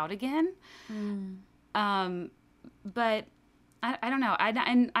dipped out again. But I don't know.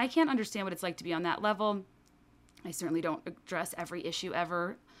 And I can't understand what it's like to be on that level. I certainly don't address every issue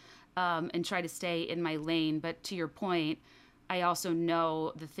ever, and try to stay in my lane. But to your point, I also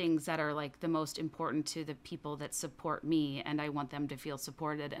know the things that are like the most important to the people that support me, and I want them to feel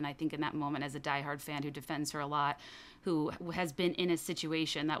supported. And I think in that moment, as a diehard fan who defends her a lot, who has been in a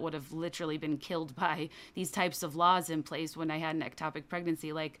situation that would have literally been killed by these types of laws in place when I had an ectopic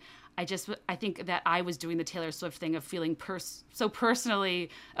pregnancy, like I think that I was doing the Taylor Swift thing of feeling so personally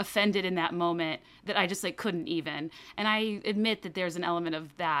offended in that moment that I just like couldn't even. And I admit that there's an element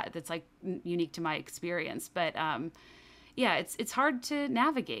of that that's like unique to my experience, but yeah, it's hard to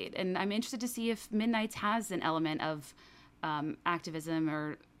navigate. And I'm interested to see if Midnights has an element of activism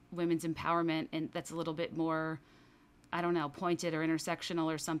or women's empowerment, and that's a little bit more, I don't know, pointed or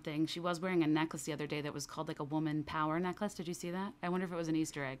intersectional or something. She was wearing a necklace the other day that was called like a woman power necklace. Did you see that? I wonder if it was an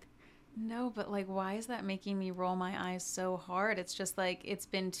Easter egg. No, but like, why is that making me roll my eyes so hard? It's just like, it's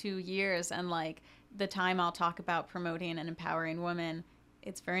been 2 years, and like the time I'll talk about promoting and empowering women,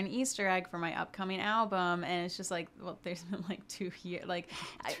 it's for an Easter egg for my upcoming album. And it's just like, well, there's been like 2 years. Like,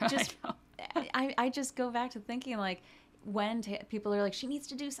 I just go back to thinking like, when people are like, she needs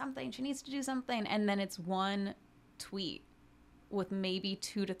to do something. And then it's one tweet with maybe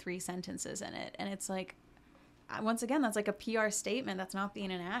 2 to 3 sentences in it. And it's like, once again, that's like a PR statement. That's not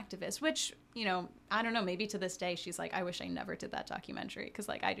being an activist, which, you know, I don't know, maybe to this day she's like, I wish I never did that documentary, because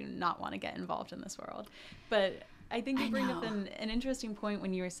like I do not want to get involved in this world. But I think you bring up an interesting point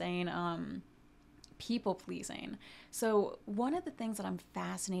when you were saying people pleasing. So one of the things that I'm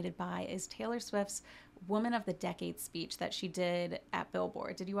fascinated by is Taylor Swift's Woman of the Decade speech that she did at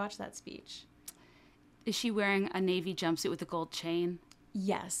Billboard. Did you watch that speech? Is she wearing a navy jumpsuit with a gold chain?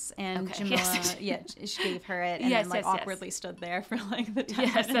 Yes, and okay. Jamila, she gave her it, and then like awkwardly stood there for like the 10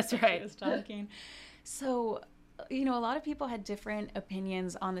 minutes that's right. She was talking. So, you know, a lot of people had different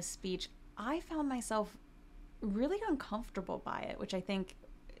opinions on the speech. I found myself really uncomfortable by it, which I think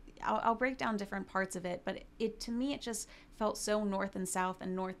I'll break down different parts of it, but to me it just felt so north and south.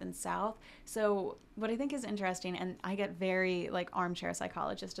 So what I think is interesting, and I get very like armchair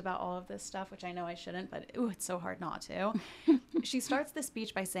psychologist about all of this stuff, which I know I shouldn't, but it's so hard not to. She starts the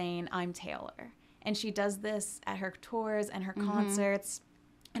speech by saying, I'm Taylor. And she does this at her tours and her concerts.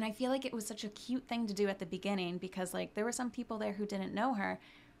 And I feel like it was such a cute thing to do at the beginning, because like there were some people there who didn't know her.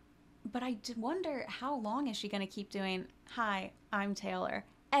 But I did wonder, how long is she going to keep doing, hi, I'm Taylor?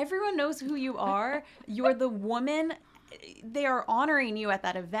 Everyone knows who you are. You're the woman. They are honoring you at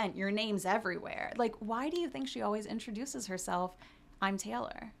that event. Your name's everywhere. Like, why do you think she always introduces herself, I'm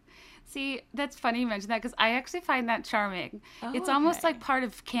Taylor? See, that's funny you mention that, because I actually find that charming. Oh, it's almost like part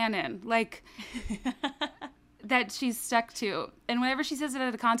of canon, like that she's stuck to. And whenever she says it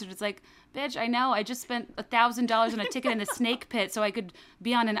at a concert, it's like, bitch, I know, I just spent $1,000 on a ticket in the snake pit so I could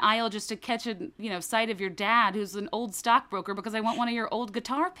be on an aisle just to catch a sight of your dad, who's an old stockbroker, because I want one of your old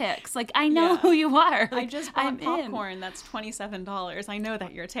guitar picks. Like, I know who you are. Like, I just bought popcorn. That's $27. I know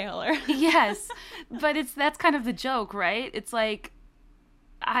that you're Taylor. Yes, but that's kind of the joke, right? It's like,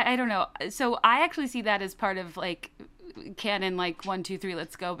 I don't know. So I actually see that as part of like canon, like 1, 2, 3,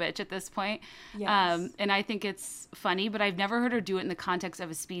 let's go, bitch, at this point. Yes. And I think it's funny, but I've never heard her do it in the context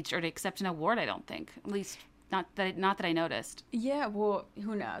of a speech or to accept an award, I don't think. At least Not that I noticed. Yeah, well,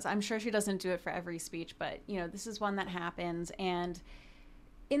 who knows? I'm sure she doesn't do it for every speech, but this is one that happens. And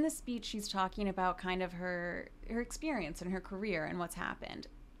in the speech, she's talking about kind of her experience and her career and what's happened.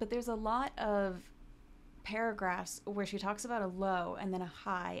 But there's a lot of paragraphs where she talks about a low and then a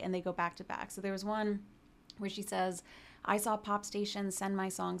high, and they go back to back. So there was one where she says, I saw pop stations send my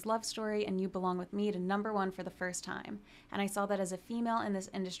songs Love Story and You Belong With Me to #1 for the first time. And I saw that as a female in this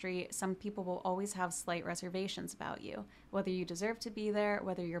industry, some people will always have slight reservations about you. Whether you deserve to be there,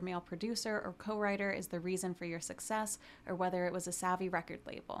 whether your male producer or co-writer is the reason for your success, or whether it was a savvy record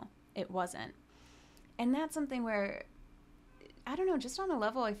label. It wasn't. And that's something where, I don't know, just on a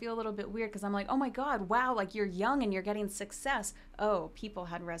level, I feel a little bit weird because I'm like, oh my God, wow, like you're young and you're getting success. Oh, people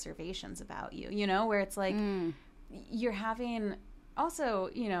had reservations about you, where it's like, you're having also,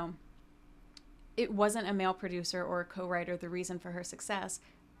 it wasn't a male producer or a co-writer the reason for her success,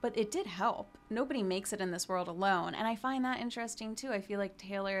 but it did help. Nobody makes it in this world alone. And I find that interesting too. I feel like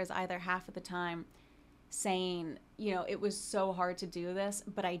Taylor is either half of the time saying, it was so hard to do this,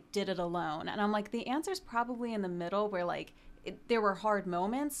 but I did it alone. And I'm like, the answer's probably in the middle where like, there were hard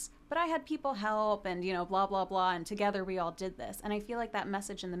moments, but I had people help and, blah, blah, blah. And together we all did this. And I feel like that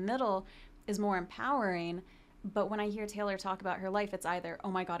message in the middle is more empowering. But when I hear Taylor talk about her life, it's either,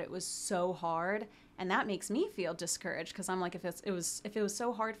 oh my God, it was so hard. And that makes me feel discouraged because I'm like, if it was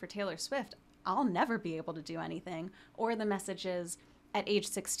so hard for Taylor Swift, I'll never be able to do anything. Or the message is, at age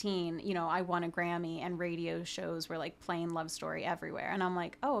 16, I won a Grammy and radio shows were like playing Love Story everywhere. And I'm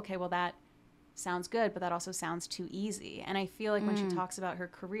like, oh, okay, well that sounds good, but that also sounds too easy. And I feel like when she talks about her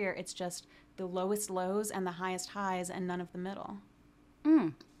career, it's just the lowest lows and the highest highs and none of the middle.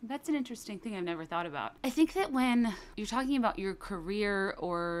 That's an interesting thing I've never thought about. I think that when you're talking about your career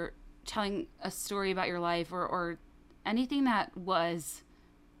or telling a story about your life or anything that was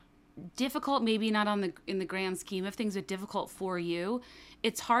difficult, maybe not in the grand scheme of things, but difficult for you,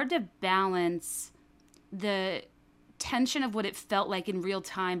 it's hard to balance the tension of what it felt like in real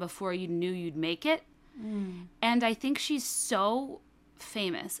time before you knew you'd make it. And I think she's so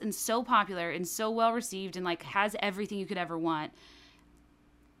famous and so popular and so well received and like has everything you could ever want.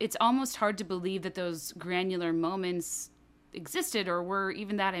 It's almost hard to believe that those granular moments existed or were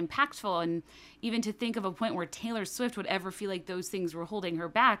even that impactful. And even to think of a point where Taylor Swift would ever feel like those things were holding her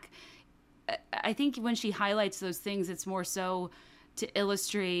back. I think when she highlights those things, it's more so to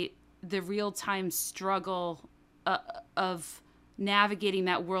illustrate the real-time struggle of navigating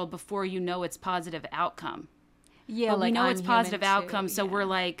that world before you know its positive outcome. Yeah, but like we know it's positive outcome, too, so we're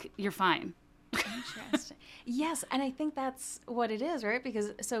like, you're fine. Interesting. Yes, and I think that's what it is, right?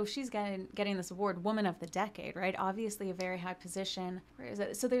 Because so she's getting this award, Woman of the Decade, right? Obviously a very high position. Where is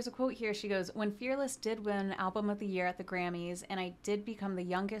it? So there's a quote here. She goes, when Fearless did win Album of the Year at the Grammys, and I did become the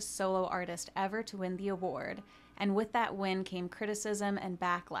youngest solo artist ever to win the award. And with that win came criticism and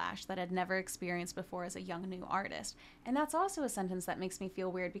backlash that I'd never experienced before as a young new artist. And that's also a sentence that makes me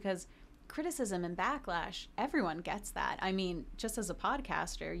feel weird because criticism and backlash, everyone gets that. I mean, just as a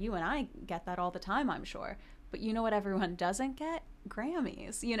podcaster, you and I get that all the time, I'm sure. But you know what everyone doesn't get?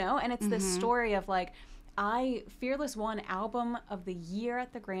 Grammys, And it's this story of like, Fearless won Album of the Year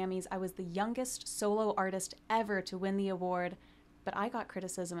at the Grammys. I was the youngest solo artist ever to win the award, but I got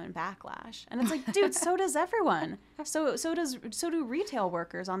criticism and backlash. And it's like, dude, so does everyone. So do retail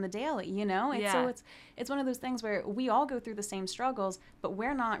workers on the daily, So it's one of those things where we all go through the same struggles, but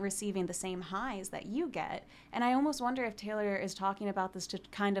we're not receiving the same highs that you get. And I almost wonder if Taylor is talking about this to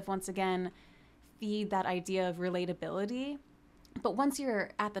kind of once again feed that idea of relatability. But once you're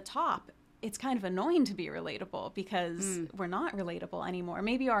at the top, it's kind of annoying to be relatable because we're not relatable anymore.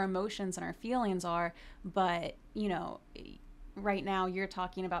 Maybe our emotions and our feelings are, but right now you're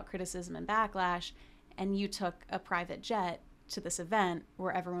talking about criticism and backlash, and you took a private jet to this event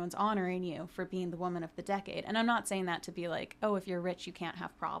where everyone's honoring you for being the Woman of the Decade. And I'm not saying that to be like, oh, if you're rich, you can't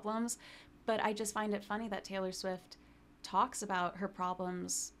have problems. But I just find it funny that Taylor Swift talks about her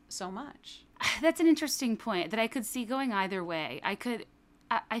problems so much. That's an interesting point that I could see going either way. I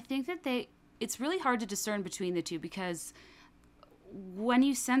think that it's really hard to discern between the two because when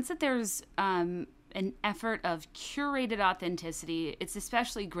you sense that there's an effort of curated authenticity, it's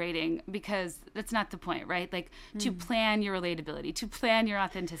especially grating because that's not the point, right? Like to plan your relatability, to plan your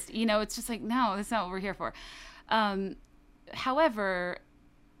authenticity, it's just like, no, that's not what we're here for. However,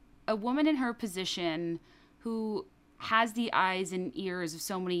 a woman in her position who has the eyes and ears of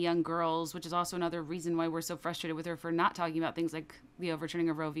so many young girls, which is also another reason why we're so frustrated with her for not talking about things like the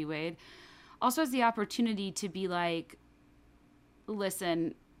overturning of Roe v. Wade, also has the opportunity to be like,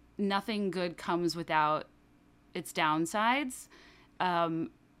 listen, nothing good comes without its downsides.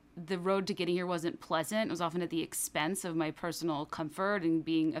 the road to getting here wasn't pleasant. It was often at the expense of my personal comfort and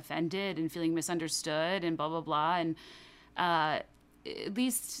being offended and feeling misunderstood and blah, blah, blah. And at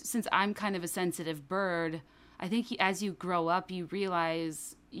least since I'm kind of a sensitive bird, I think as you grow up, you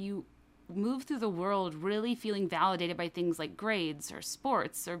realize you move through the world really feeling validated by things like grades or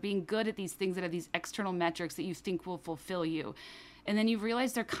sports or being good at these things that have these external metrics that you think will fulfill you. And then you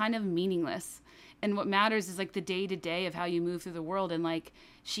realize they're kind of meaningless. And what matters is like the day-to-day of how you move through the world. And like,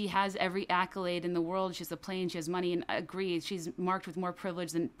 she has every accolade in the world. She has a plane, she has money, and I agree, she's marked with more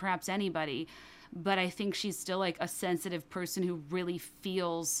privilege than perhaps anybody. But I think she's still like a sensitive person who really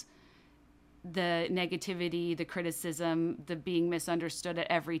feels the negativity, the criticism, the being misunderstood at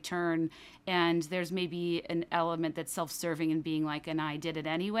every turn. And there's maybe an element that's self-serving and being like, and I did it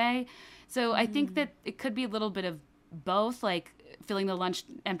anyway. So I think that it could be a little bit of both, like filling the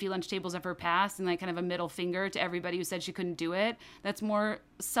empty lunch tables of her past and like kind of a middle finger to everybody who said she couldn't do it. That's more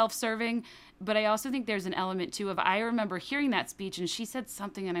self-serving. But I also think there's an element too of, I remember hearing that speech and she said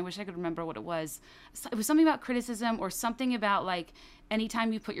something, and I wish I could remember what it was. It was something about criticism or something about like,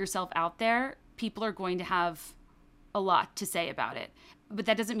 anytime you put yourself out there, people are going to have a lot to say about it. But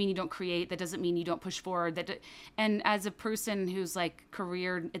that doesn't mean you don't create. That doesn't mean you don't push forward. And as a person whose like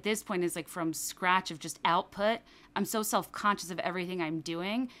career at this point is like from scratch of just output, I'm so self-conscious of everything I'm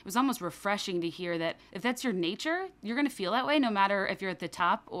doing. It was almost refreshing to hear that if that's your nature, you're going to feel that way no matter if you're at the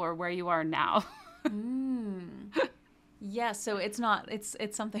top or where you are now. Yeah, so it's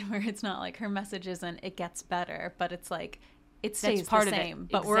something where it's not like her message isn't it gets better, but it's like it stays the same,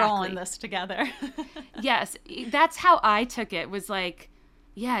 but we're all in this together. Yes, that's how I took it, was like,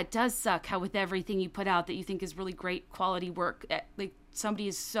 yeah, it does suck how with everything you put out that you think is really great quality work, like somebody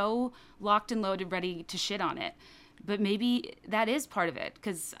is so locked and loaded, ready to shit on it. But maybe that is part of it,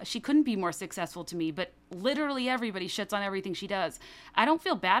 because she couldn't be more successful to me, but literally everybody shits on everything she does. I don't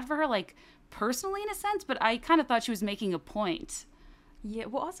feel bad for her, like, personally in a sense, but I kind of thought she was making a point. Yeah,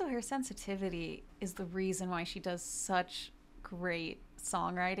 well, also her sensitivity is the reason why she does such great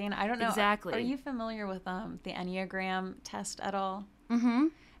songwriting. I don't know. Exactly. Are you familiar with the Enneagram test at all? Mm-hmm.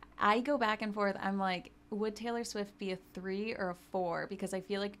 I go back and forth. I'm like, would Taylor Swift be a 3 or a 4? Because I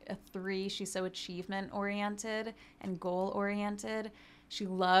feel like a 3, she's so achievement-oriented and goal-oriented. She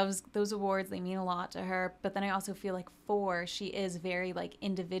loves those awards. They mean a lot to her. But then I also feel like 4, she is very like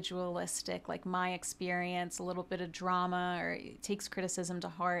individualistic, like my experience, a little bit of drama, or takes criticism to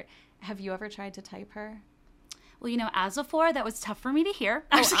heart. Have you ever tried to type her? Well, you know, as a 4, that was tough for me to hear.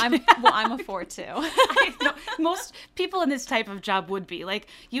 Oh, I'm a 4 too. I know, most people in this type of job would be. Like,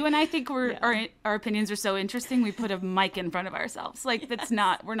 you and I think our opinions are so interesting, we put a mic in front of ourselves. Like, that's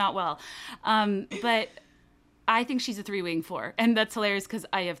not, we're not well. But I think she's a 3-wing 4. And that's hilarious because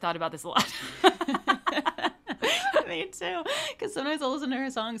I have thought about this a lot. Me too. Because sometimes I'll listen to her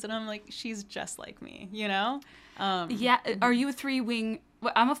songs and I'm like, she's just like me, you know? Yeah. Are you a 3-wing?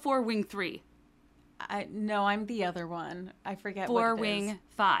 Well, I'm a 4-wing 3. No, I'm the other one. I forget 4-wing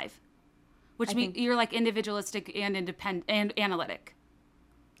 5, which means you're like individualistic and independent and analytic.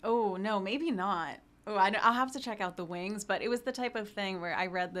 Oh, no, maybe not. Oh, I'll have to check out the wings, but it was the type of thing where I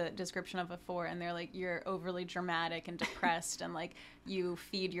read the description of a 4 and they're like, you're overly dramatic and depressed and like you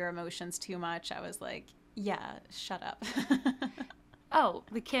feed your emotions too much. I was like, yeah, shut up. Oh,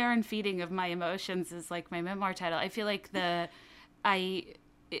 the care and feeding of my emotions is like my memoir title. I feel like this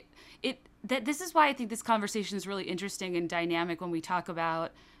is why I think this conversation is really interesting and dynamic when we talk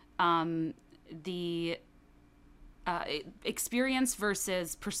about the experience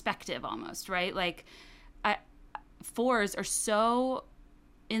versus perspective almost, right? Like 4s are so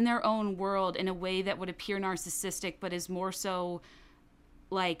in their own world in a way that would appear narcissistic, but is more so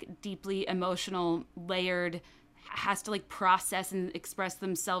like deeply emotional, layered, has to like process and express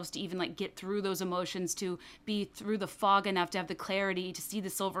themselves to even like get through those emotions, to be through the fog enough to have the clarity to see the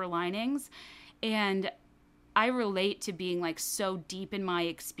silver linings. And I relate to being like so deep in my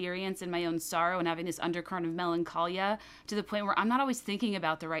experience and my own sorrow and having this undercurrent of melancholia to the point where I'm not always thinking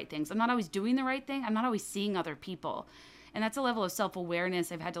about the right things. I'm not always doing the right thing. I'm not always seeing other people. And that's a level of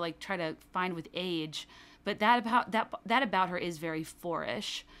self-awareness I've had to like try to find with age. But that about her is very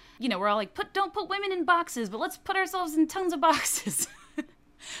 4-ish. You know, we're all like, don't put women in boxes, but let's put ourselves in tons of boxes.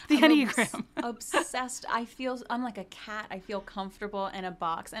 The Enneagram. Obsessed. I'm like a cat. I feel comfortable in a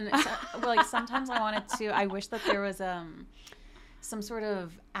box. And like sometimes I wish that there was some sort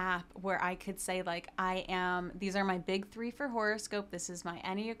of app where I could say like, these are my big 3 for horoscope. This is my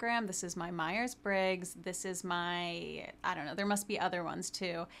Enneagram. This is my Myers-Briggs. This is my, I don't know, there must be other ones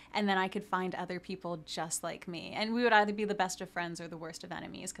too. And then I could find other people just like me. And we would either be the best of friends or the worst of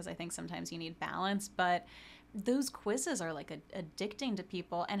enemies, because I think sometimes you need balance. But those quizzes are like addicting to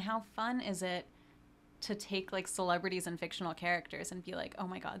people. And how fun is it to take like celebrities and fictional characters and be like, oh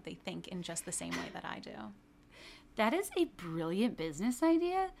my God, they think in just the same way that I do. That is a brilliant business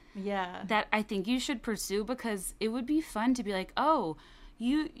idea. Yeah. That I think you should pursue, because it would be fun to be like, oh,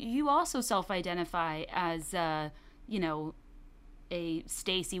 you also self-identify as, you know, a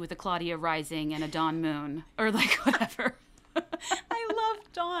Stacy with a Claudia Rising and a Dawn Moon, or like whatever. I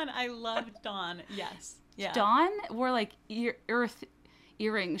loved Dawn. Yes. Yeah. Dawn wore like earth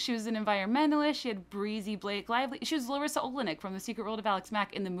earrings. She was an environmentalist. She had breezy Blake Lively. She was Larissa Olenek from The Secret World of Alex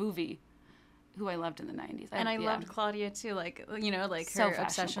Mack in the movie, who I loved in the 90s. And I loved Claudia too, like, you know, like her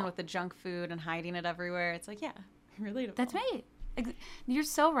obsession with the junk food and hiding it everywhere. It's like, yeah, relatable. That's me. You're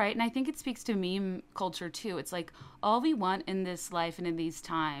so right. And I think it speaks to meme culture too. It's like, all we want in this life and in these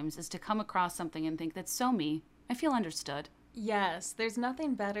times is to come across something and think, that's so me. I feel understood. Yes, there's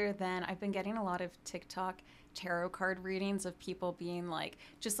nothing better than, I've been getting a lot of TikTok tarot card readings of people being like,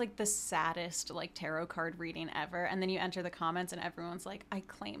 just like the saddest like tarot card reading ever, and then you enter the comments and everyone's like, I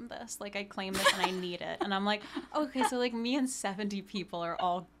claim this and I need it. And I'm like, okay, so like me and 70 people are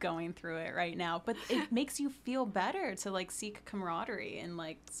all going through it right now, but it makes you feel better to like seek camaraderie in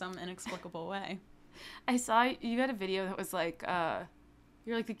like some inexplicable way. I saw you got a video that was like,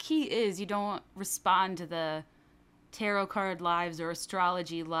 you're like, the key is you don't respond to the tarot card lives or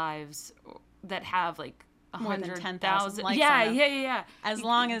astrology lives that have like more than 10,000 likes. Yeah. As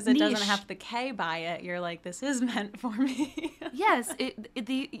long as it doesn't have the K by it, you're like, this is meant for me. Yes,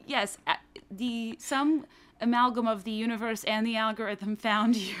 some amalgam of the universe and the algorithm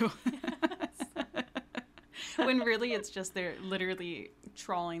found you. When really it's just they're literally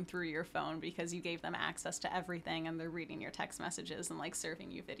trawling through your phone because you gave them access to everything, and they're reading your text messages and like serving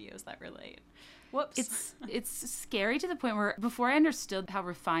you videos that relate. Whoops. It's scary to the point where, before I understood how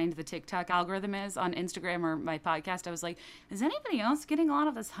refined the TikTok algorithm is on Instagram or my podcast, I was like, is anybody else getting a lot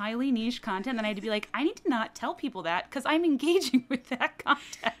of this highly niche content? And I had to be like, I need to not tell people that, because I'm engaging with that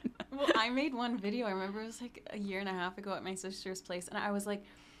content. Well, I made one video, I remember it was like a year and a half ago at my sister's place, and I was like,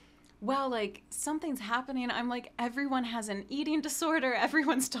 wow, like something's happening. I'm like, everyone has an eating disorder.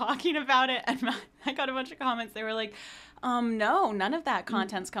 Everyone's talking about it. And I got a bunch of comments. They were like, no, none of that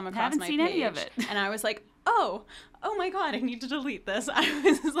content's come across my page. Haven't seen any of it. And I was like, oh my God, I need to delete this.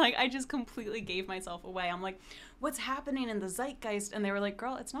 I was like, I just completely gave myself away. I'm like, what's happening in the zeitgeist? And they were like,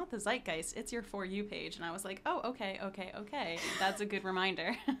 girl, it's not the zeitgeist. It's your For You page. And I was like, oh, okay. That's a good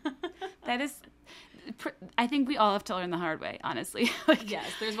reminder. That is... I think we all have to learn the hard way, honestly. Like, yes,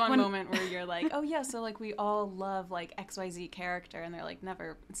 there's one moment where you're like, oh yeah, so like we all love like XYZ character, and they're like,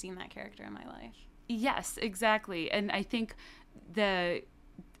 never seen that character in my life. Yes, exactly. And I think it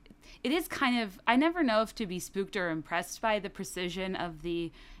is kind of, I never know if to be spooked or impressed by the precision of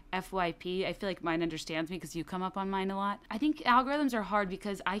the FYP. I feel like mine understands me because you come up on mine a lot. I think algorithms are hard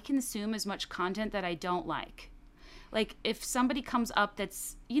because I consume as much content that I don't like. Like, if somebody comes up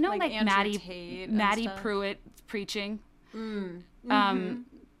that's, you know, like Maddie Pruitt preaching.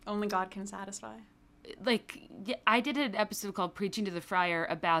 Only God can satisfy. Like, I did an episode called Preaching to the Friar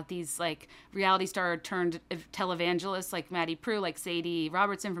about these, like, reality star turned televangelists like Maddie Pruitt, like Sadie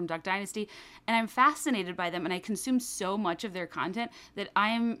Robertson from Duck Dynasty. And I'm fascinated by them, and I consume so much of their content that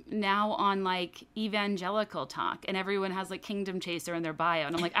I'm now on, like, evangelical talk, and everyone has, like, Kingdom Chaser in their bio.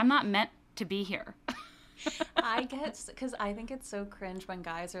 And I'm like, I'm not meant to be here. I get, because I think it's so cringe when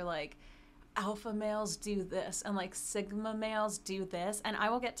guys are like, alpha males do this and like sigma males do this, and I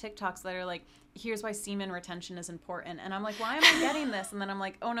will get TikToks that are like, here's why semen retention is important, and I'm like, why am I getting this? And then I'm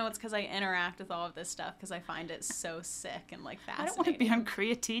like, oh no, it's because I interact with all of this stuff because I find it so sick and like fascinating. I don't want to be on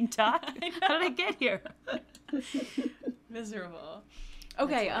creatine talk. How did I get here? Miserable.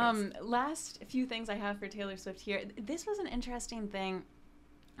 Okay, last few things I have for Taylor Swift here. This was an interesting thing.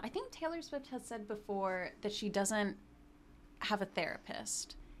 I think Taylor Swift has said before that she doesn't have a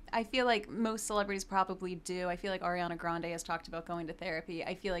therapist. I feel like most celebrities probably do. I feel like Ariana Grande has talked about going to therapy.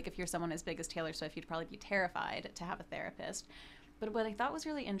 I feel like if you're someone as big as Taylor Swift, you'd probably be terrified to have a therapist. But what I thought was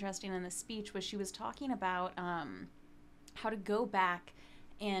really interesting in this speech was she was talking about how to go back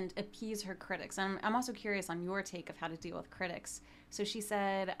and appease her critics. And I'm also curious on your take of how to deal with critics. So she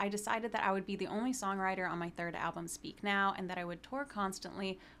said, I decided that I would be the only songwriter on my third album, Speak Now, and that I would tour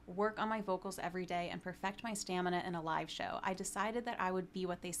constantly, work on my vocals every day, and perfect my stamina in a live show. I decided that I would be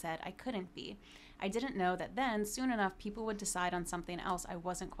what they said I couldn't be. I didn't know that then, soon enough, people would decide on something else I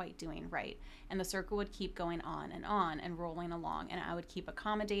wasn't quite doing right, and the circle would keep going on and rolling along, and I would keep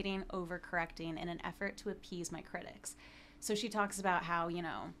accommodating, overcorrecting in an effort to appease my critics. So she talks about how, you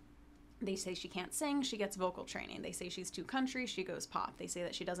know, They say she can't sing, she gets vocal training. They say she's too country, she goes pop. They say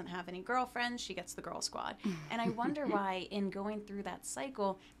that she doesn't have any girlfriends, she gets the girl squad. And I wonder why, in going through that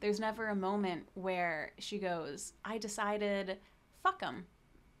cycle, there's never a moment where she goes, I decided, fuck them.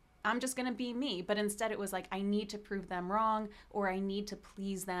 I'm just going to be me. But instead it was like, I need to prove them wrong, or I need to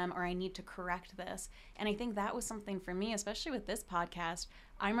please them, or I need to correct this. And I think that was something for me, especially with this podcast.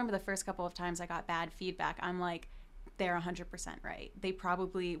 I remember the first couple of times I got bad feedback, I'm like, they're 100% right. They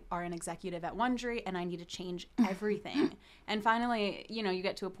probably are an executive at Wondery, and I need to change everything. And finally, you know, you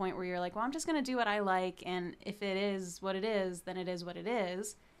get to a point where you're like, well, I'm just going to do what I like, and if it is what it is, then it is what it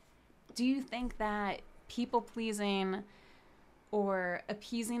is. Do you think that people-pleasing or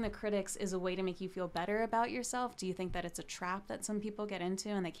appeasing the critics is a way to make you feel better about yourself? Do you think that it's a trap that some people get into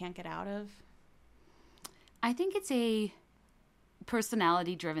and they can't get out of? I think it's a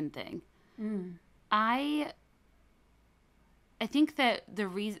personality-driven thing. I think that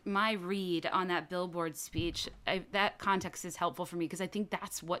my read on that Billboard speech, that context is helpful for me because I think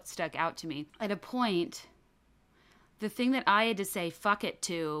that's what stuck out to me. At a point, the thing that I had to say fuck it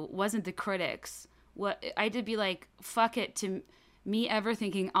to wasn't the critics. What I had to be like, fuck it to me ever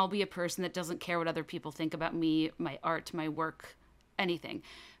thinking I'll be a person that doesn't care what other people think about me, my art, my work, anything.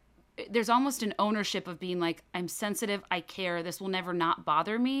 There's almost an ownership of being like, I'm sensitive, I care, this will never not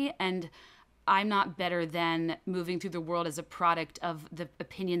bother me, and I'm not better than moving through the world as a product of the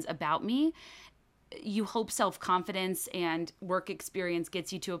opinions about me. You hope self-confidence and work experience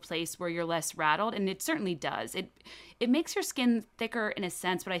gets you to a place where you're less rattled, and it certainly does. It makes your skin thicker in a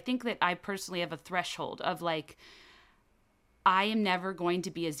sense, but I think that I personally have a threshold of like, I am never going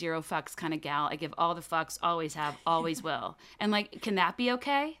to be a zero fucks kind of gal. I give all the fucks, always have, always will. And like, can that be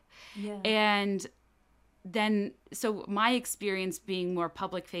okay? Yeah. And then, so my experience being more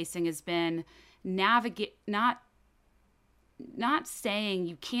public facing has been not saying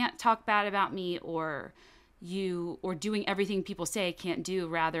you can't talk bad about me or doing everything people say I can't do,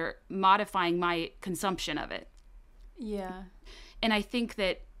 rather modifying my consumption of it. Yeah. And I think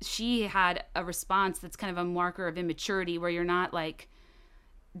that she had a response that's kind of a marker of immaturity, where you're not like,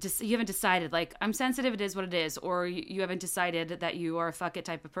 you haven't decided like, I'm sensitive, it is what it is, or you haven't decided that you are a fuck it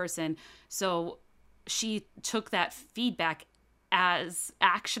type of person. So she took that feedback as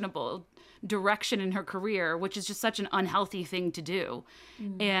actionable direction in her career, which is just such an unhealthy thing to do.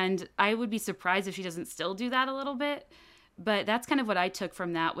 And I would be surprised if she doesn't still do that a little bit. But that's kind of what I took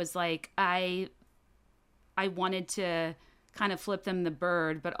from that, was like, I wanted to kind of flip them the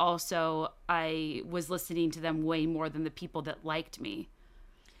bird, but also I was listening to them way more than the people that liked me.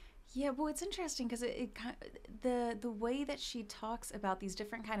 Yeah, well, it's interesting because the way that she talks about these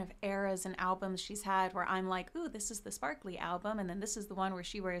different kind of eras and albums she's had, where I'm like, ooh, this is the sparkly album, and then this is the one where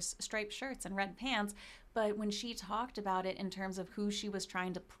she wears striped shirts and red pants. But when she talked about it in terms of who she was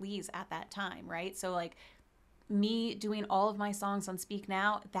trying to please at that time, right? So like, me doing all of my songs on Speak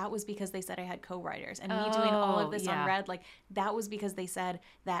Now, that was because they said I had co-writers. And me doing all of this on Red, like, that was because they said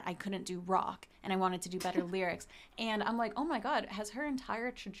that I couldn't do rock and I wanted to do better lyrics. And I'm like, oh my God, has her entire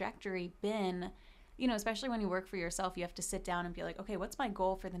trajectory been, you know, especially when you work for yourself, you have to sit down and be like, okay, what's my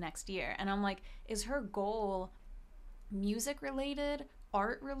goal for the next year? And I'm like, is her goal music related,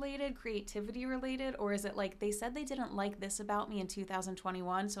 art related, creativity related, or is it like, they said they didn't like this about me in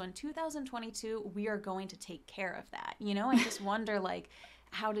 2021, so in 2022 we are going to take care of that, you know? I just wonder, like,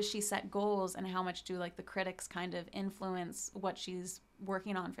 how does she set goals, and how much do like the critics kind of influence what she's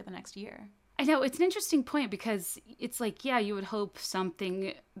working on for the next year? I know, it's an interesting point, because it's like, yeah, you would hope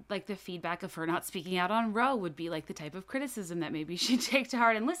something like the feedback of her not speaking out on Roe would be like the type of criticism that maybe she'd take to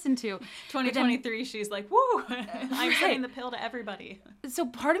heart and listen to. 2023, she's like, woo, I'm sending the pill to everybody. So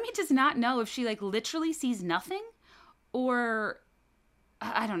part of me does not know if she like literally sees nothing, or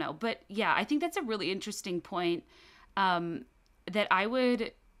I don't know. But yeah, I think that's a really interesting point, that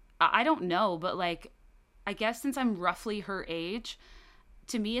I don't know, but like, I guess since I'm roughly her age,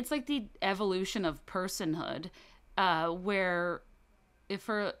 to me, it's like the evolution of personhood, where if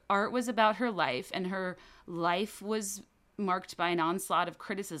her art was about her life and her life was marked by an onslaught of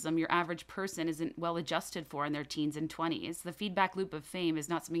criticism, your average person isn't well adjusted for in their teens and 20s. The feedback loop of fame is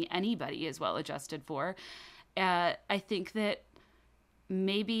not something anybody is well adjusted for. I think that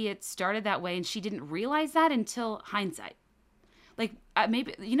maybe it started that way and she didn't realize that until hindsight. Like,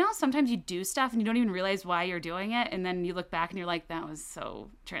 maybe, you know, sometimes you do stuff and you don't even realize why you're doing it, and then you look back and you're like, that was so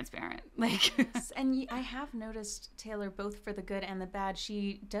transparent. Like, and I have noticed Taylor, both for the good and the bad,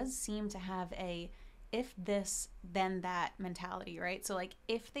 she does seem to have a if this then that mentality, right? So like,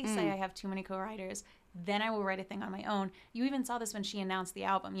 if they say I have too many co-writers, then I will write a thing on my own. You even saw this when she announced the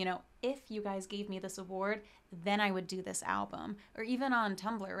album. You know, if you guys gave me this award, then I would do this album. Or even on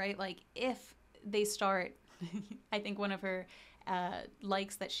Tumblr, right? Like, if they start, I think one of her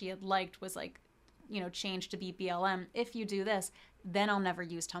likes that she had liked was like, you know, changed to be BLM. If you do this, then I'll never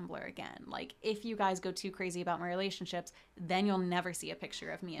use Tumblr again. Like, if you guys go too crazy about my relationships, then you'll never see a picture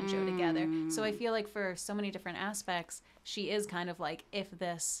of me and Joe together. So I feel like for so many different aspects, she is kind of like, if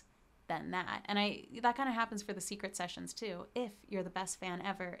this, then that. And that kind of happens for the secret sessions too. If you're the best fan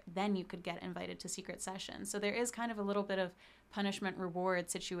ever, then you could get invited to secret sessions. So there is kind of a little bit of punishment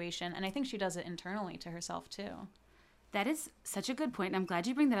reward situation. And I think she does it internally to herself too. That is such a good point. And I'm glad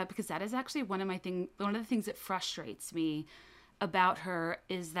you bring that up, because that is actually one of the things that frustrates me about her,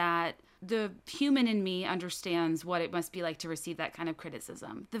 is that the human in me understands what it must be like to receive that kind of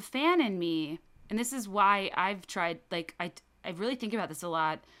criticism. The fan in me, and this is why I've tried, like, I really think about this a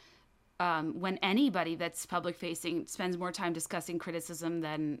lot, when anybody that's public facing spends more time discussing criticism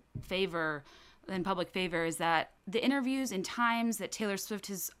than public favor, is that the interviews and times that Taylor Swift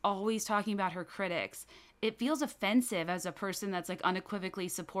is always talking about her critics, it feels offensive as a person that's like unequivocally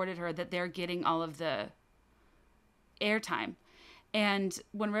supported her, that they're getting all of the airtime. And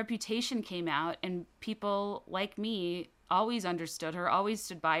when Reputation came out, and people like me always understood her, always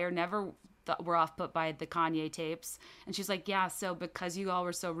stood by her, never were off put by the Kanye tapes. And she's like, yeah, so because you all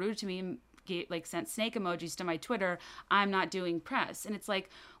were so rude to me and like sent snake emojis to my Twitter, I'm not doing press. And it's like,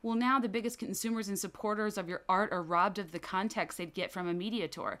 well, now the biggest consumers and supporters of your art are robbed of the context they'd get from a media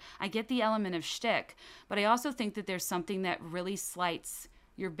tour. I get the element of shtick, but I also think that there's something that really slights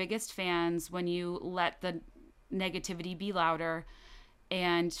your biggest fans when you let the negativity be louder.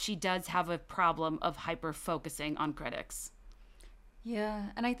 And she does have a problem of hyper focusing on critics.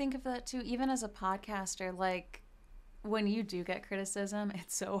 Yeah, and I think of that too, even as a podcaster, like, when you do get criticism,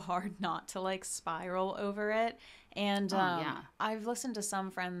 it's so hard not to like spiral over it. And I've listened to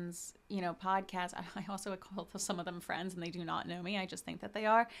some friends, you know, podcasts. I also call some of them friends, and they do not know me. I just think that they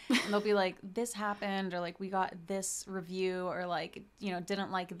are. And they'll be like, this happened, or like, we got this review, or like, you know,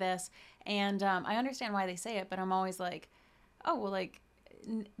 didn't like this. And I understand why they say it, but I'm always like, oh, well, like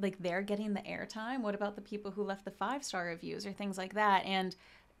they're getting the airtime. What about the people who left the 5-star reviews or things like that? And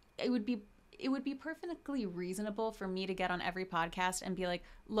it would be perfectly reasonable for me to get on every podcast and be like,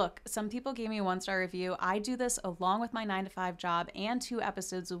 look, some people gave me a 1-star review. I do this along with my 9-to-5 job and 2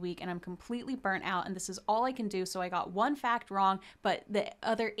 episodes a week, and I'm completely burnt out, and this is all I can do. So I got one fact wrong, but the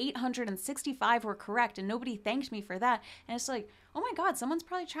other 865 were correct, and nobody thanked me for that. And it's like, oh my God, someone's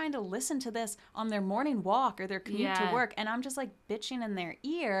probably trying to listen to this on their morning walk or their commute to work, and I'm just like bitching in their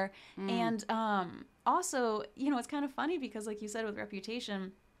ear. And also, you know, it's kind of funny because, like you said, with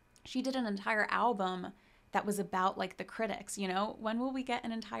Reputation, she did an entire album that was about like the critics, you know? When will we get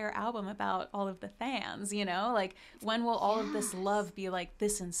an entire album about all of the fans, you know? Like, when will all of this love be like,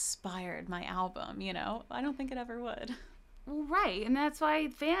 this inspired my album, you know? I don't think it ever would. Well, right. And that's why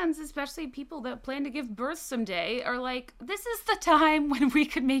fans, especially people that plan to give birth someday, are like, this is the time when we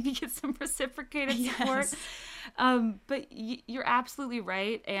could maybe get some reciprocated support. Yes. But you're absolutely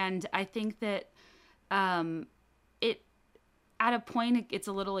right. And I think that at a point, it's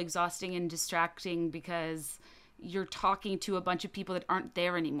a little exhausting and distracting because you're talking to a bunch of people that aren't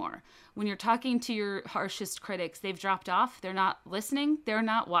there anymore. When you're talking to your harshest critics, they've dropped off. They're not listening. They're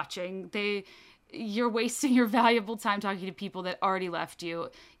not watching. You're wasting your valuable time talking to people that already left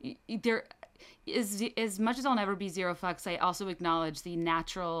you. There is, as much as I'll never be zero fucks, I also acknowledge the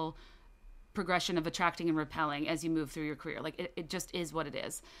natural progression of attracting and repelling as you move through your career. Like, it just is what it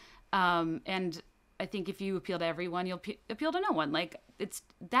is. And I think if you appeal to everyone, you'll appeal to no one. Like,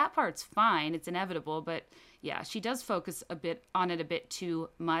 that part's fine. It's inevitable. But yeah, she does focus a bit on it a bit too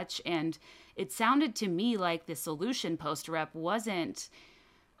much. And it sounded to me like the solution post-rep wasn't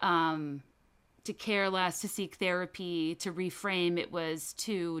to care less, to seek therapy, to reframe. It was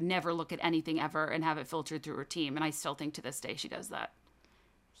to never look at anything ever and have it filtered through her team. And I still think to this day she does that.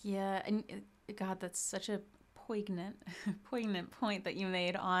 Yeah. And God, that's such a poignant point that you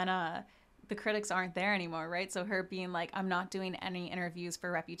made on the critics aren't there anymore, right? So her being like, I'm not doing any interviews for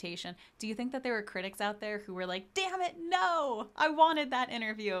Reputation. Do you think that there were critics out there who were like, damn it, no, I wanted that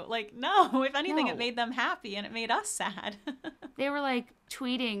interview? Like, no, if anything, It made them happy and it made us sad. They were like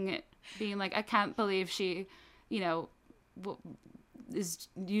tweeting, being like, I can't believe she, you know, is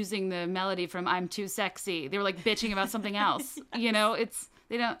using the melody from I'm Too Sexy. They were like bitching about something else. Yes. You know,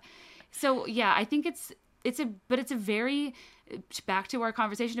 they don't. So yeah, I think it's a very, back to our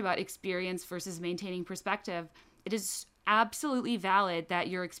conversation about experience versus maintaining perspective. It is absolutely valid that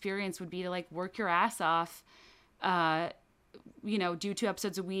your experience would be to like work your ass off, you know, do 2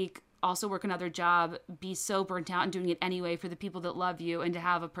 episodes a week, also work another job, be so burnt out and doing it anyway for the people that love you, and to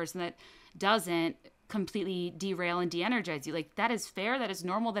have a person that doesn't completely derail and de-energize you. Like, that is fair, that is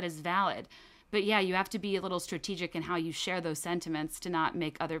normal, that is valid. But yeah, you have to be a little strategic in how you share those sentiments to not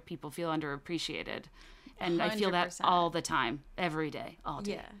make other people feel underappreciated. And 100%. I feel that all the time, every day, all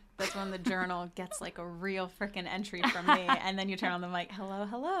day. Yeah, that's when the journal gets like a real freaking entry from me. And then you turn on the mic,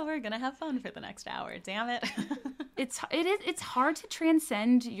 hello, we're going to have fun for the next hour. Damn it. It's hard to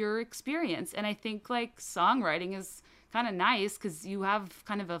transcend your experience. And I think like songwriting is kind of nice because you have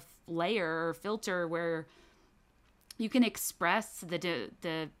kind of a layer or filter where you can express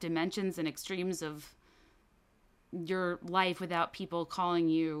the dimensions and extremes of your life without people calling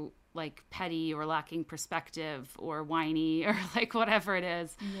you like petty or lacking perspective or whiny or like whatever it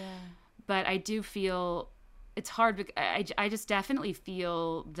is. Yeah. But I do feel it's hard because I just definitely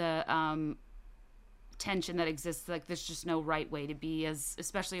feel the tension that exists. Like, there's just no right way to be, as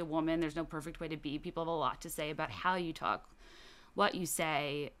especially a woman. There's no perfect way to be. People have a lot to say about how you talk, what you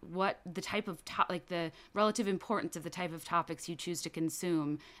say, what the type of like the relative importance of the type of topics you choose to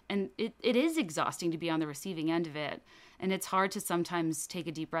consume. And it is exhausting to be on the receiving end of it. And it's hard to sometimes take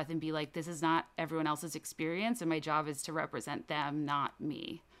a deep breath and be like, this is not everyone else's experience, and my job is to represent them, not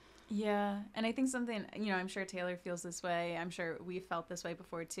me. Yeah. And I think something, I'm sure Taylor feels this way. I'm sure we've felt this way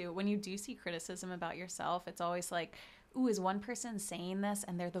before too. When you do see criticism about yourself, it's always like, ooh, is one person saying this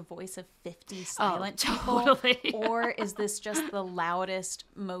and they're the voice of 50 silent people? Totally. Or is this just the loudest,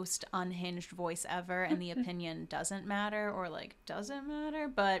 most unhinged voice ever and the opinion doesn't matter, or like doesn't matter?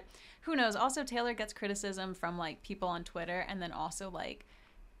 But who knows? Also, Taylor gets criticism from like people on Twitter, and then also like,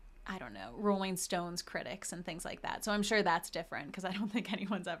 I don't know, Rolling Stones critics and things like that. So I'm sure that's different, because I don't think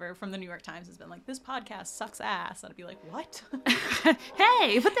anyone's ever from the New York Times has been like, this podcast sucks ass. I'd be like, what?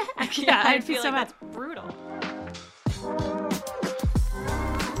 Hey, what the heck? Yeah, I'd feel like that's brutal.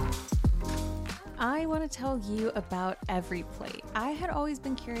 I want to tell you about EveryPlate. I had always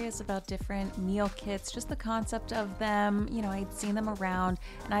been curious about different meal kits, just the concept of them. I'd seen them around,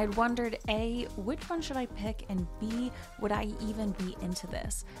 and I'd wondered, A, which one should I pick, and B, would I even be into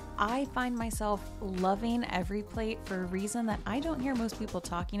this? I find myself loving EveryPlate for a reason that I don't hear most people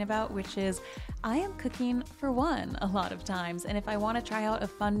talking about, which is I am cooking for one a lot of times, and if I want to try out a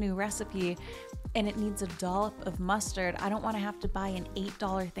fun new recipe and it needs a dollop of mustard, I don't want to have to buy an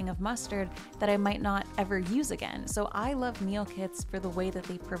 $8 thing of mustard that I might not ever use again. So I love meal kits for the way that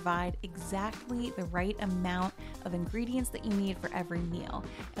they provide exactly the right amount of ingredients that you need for every meal.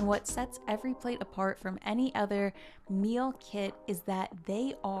 And what sets EveryPlate apart from any other meal kit is that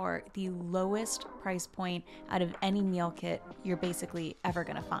they are the lowest price point out of any meal kit you're basically ever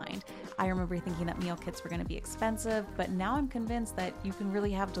going to find. I remember thinking that meal kits were going to be expensive, but now I'm convinced that you can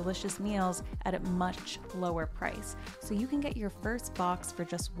really have delicious meals at a much lower price. So you can get your first box for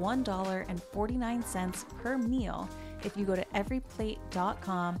just $1.49 per meal if you go to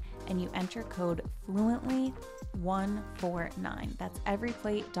everyplate.com and you enter code FLUENTLY149. That's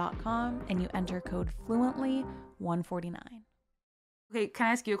everyplate.com and you enter code FLUENTLY149. Okay, can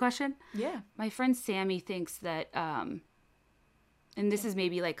I ask you a question? Yeah. My friend Sammy thinks that, and this is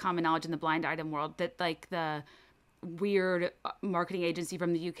maybe like common knowledge in the blind item world, that like the weird marketing agency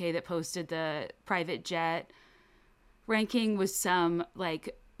from the UK that posted the private jet ranking was some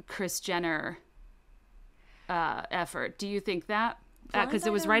like Kris Jenner effort. Do you think that? Because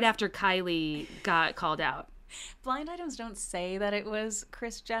it was right after Kylie got called out. Blind items don't say that it was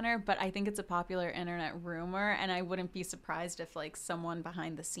Kris Jenner, but I think it's a popular internet rumor, and I wouldn't be surprised if like someone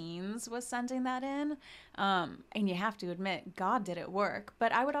behind the scenes was sending that in. And you have to admit, God, did it work.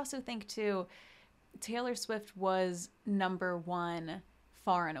 But I would also think too, Taylor Swift was number one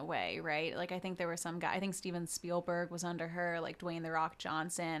far and away, right? Like, I think there were some guy, I think Steven Spielberg was under her, like Dwayne The Rock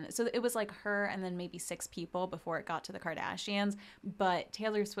Johnson. So it was like her and then maybe 6 people before it got to the Kardashians. But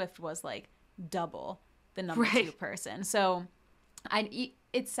Taylor Swift was like double the number 2 person. So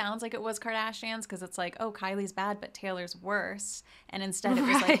it sounds like it was Kardashians because it's like, oh, Kylie's bad, but Taylor's worse. And instead it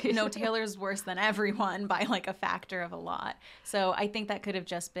was like, no, Taylor's worse than everyone by like a factor of a lot. So I think that could have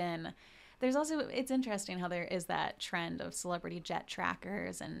just been... There's also, it's interesting how there is that trend of celebrity jet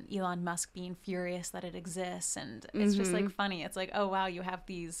trackers and Elon Musk being furious that it exists. And it's just like funny. It's like, oh, wow, you have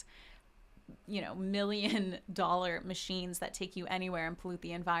these, $1 million machines that take you anywhere and pollute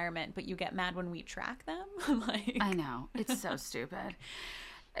the environment, but you get mad when we track them. Like, I know. It's so stupid.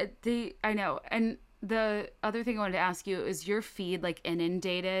 I know. And the other thing I wanted to ask you is your feed like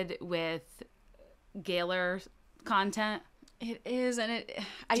inundated with Gaylor content? It is, and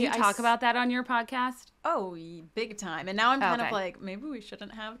Do you talk about that on your podcast? Oh, big time. And now I'm kind of Okay. like, maybe we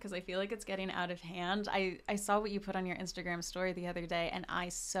shouldn't have, because I feel like it's getting out of hand. I saw what you put on your Instagram story the other day, and I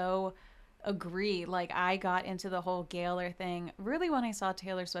so agree. Like, I got into the whole Gaylor thing really when I saw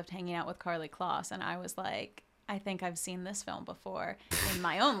Taylor Swift hanging out with Karlie Kloss, and I was like, I think I've seen this film before in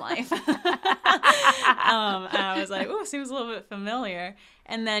my own life. And I was like, oh, seems a little bit familiar.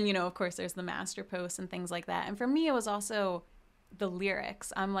 And then, you know, of course, there's the master posts and things like that. And for me, it was also the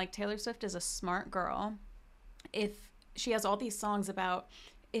lyrics. I'm like, Taylor Swift is a smart girl. If she has all these songs about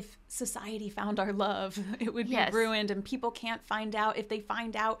if society found our love, it would be Yes. ruined, and people can't find out. If they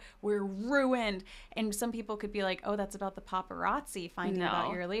find out, we're ruined. And some people could be like, oh, that's about the paparazzi finding about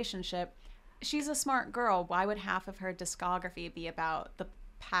No. your relationship. She's a smart girl. Why would half of her discography be about the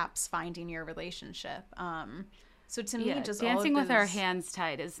paps finding your relationship? So to me, Yeah, just Dancing all of with Our those- Hands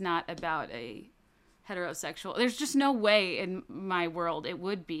Tied is not about a heterosexual. There's just no way in my world it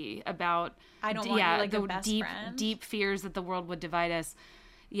would be about. I don't want you like a best deep, friend. deep fears that the world would divide us.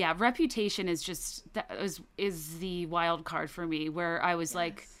 Yeah, Reputation is just is the wild card for me. Where I was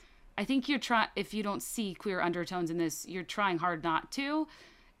like, I think you're trying. If you don't see queer undertones in this, you're trying hard not to.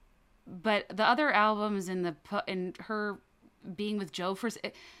 But the other albums and her being with Joe first,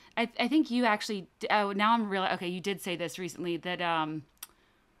 I think you actually. Oh, now I'm real. Okay, you did say this recently that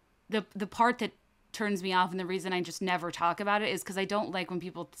the part that turns me off and the reason I just never talk about it is because I don't like when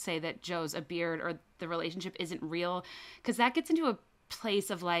people say that Joe's a beard or the relationship isn't real, because that gets into a place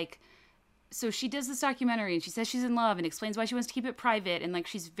of like, so she does this documentary and she says she's in love and explains why she wants to keep it private, and like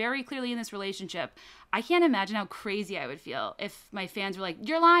she's very clearly in this relationship. I can't imagine how crazy I would feel if my fans were like,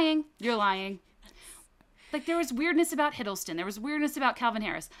 you're lying. Like, there was weirdness about Hiddleston. There was weirdness about Calvin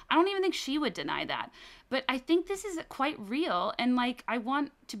Harris. I don't even think she would deny that. But I think this is quite real. And, like, I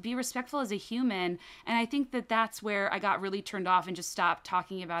want to be respectful as a human. And I think that that's where I got really turned off and just stopped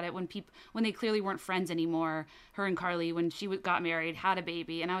talking about it when they clearly weren't friends anymore. Her and Carly, when she got married, had a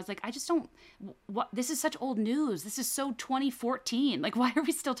baby. And I was like, I just don't... This is such old news. This is so 2014. Like, why are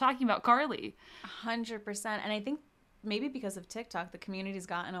we still talking about Carly? 100%. And I think maybe because of TikTok, the community's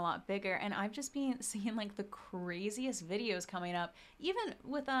gotten a lot bigger, and I've just been seeing like the craziest videos coming up. Even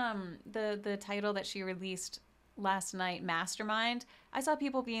with the title that she released last night, Mastermind, I saw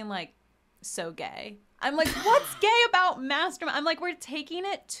people being like, so gay. I'm like, what's gay about Mastermind? I'm like, we're taking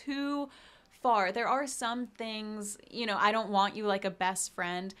it too far. There are some things, you know, I don't want you like a best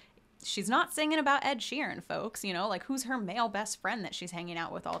friend. She's not singing about Ed Sheeran, folks, you know, like who's her male best friend that she's hanging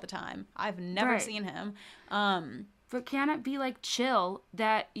out with all the time? I've never Right. seen him. But can it be like chill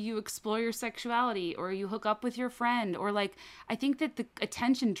that you explore your sexuality or you hook up with your friend, or like, I think that the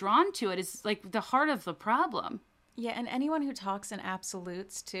attention drawn to it is like the heart of the problem. Yeah, and anyone who talks in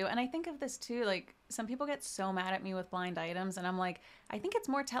absolutes too. And I think of this too, like some people get so mad at me with blind items, and I'm like, I think it's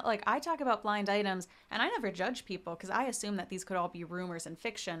more like I talk about blind items and I never judge people because I assume that these could all be rumors and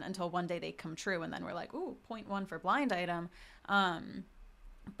fiction until one day they come true, and then we're like, ooh, 0.1 for blind item.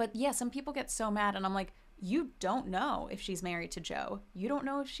 But yeah, some people get so mad, and I'm like, you don't know if she's married to Joe. You don't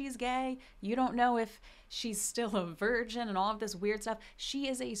know if she's gay. You don't know if she's still a virgin and all of this weird stuff. She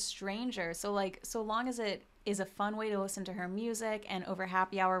is a stranger. So like, so long as it is a fun way to listen to her music, and over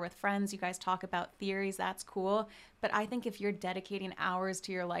happy hour with friends, you guys talk about theories, that's cool. But I think if you're dedicating hours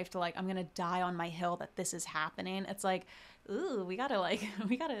to your life to like, I'm going to die on my hill that this is happening, it's like, ooh, we got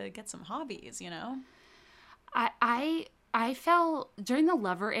to get some hobbies, you know? I felt during the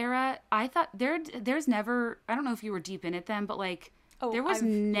Lover era, I thought there's never, I don't know if you were deep in it then, but like, there was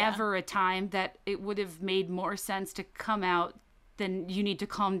never a time that it would have made more sense to come out than You Need to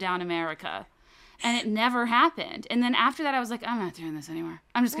Calm Down America. And it never happened. And then after that, I was like, I'm not doing this anymore.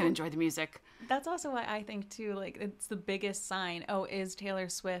 I'm just going to enjoy the music. That's also why I think too, like, it's the biggest sign. Oh, is Taylor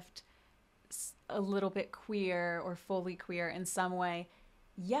Swift a little bit queer or fully queer in some way?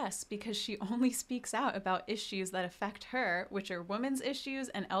 Yes, because she only speaks out about issues that affect her, which are women's issues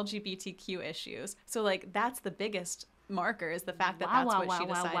and LGBTQ issues. So like, that's the biggest marker, is the fact that that's what she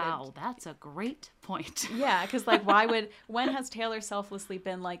decided. Wow, that's a great point. Yeah, because like, when has Taylor selflessly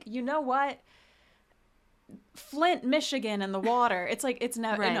been like, you know what? Flint, Michigan, and the water. It's like, it's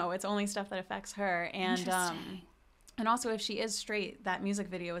no, Right. no, it's only stuff that affects her. And Interesting. and also, if she is straight, that music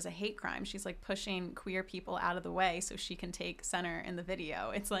video is a hate crime. She's like pushing queer people out of the way so she can take center in the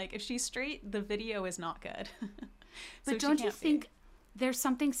video. It's like, if she's straight, the video is not good. But don't you think there's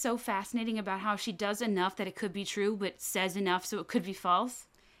something so fascinating about how she does enough that it could be true, but says enough so it could be false?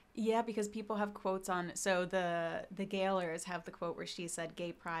 Yeah, because people have quotes on. So the Gaylors have the quote where she said,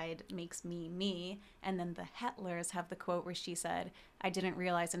 "Gay pride makes me me," and then the Hetlers have the quote where she said, "I didn't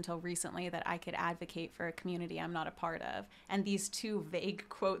realize until recently that I could advocate for a community I'm not a part of." And these two vague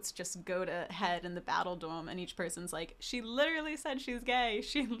quotes just go to head in the battle dome, and each person's like, "She literally said she's gay.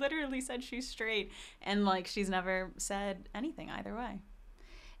 She literally said she's straight," and like she's never said anything either way.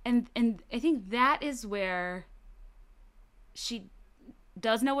 And I think that is where she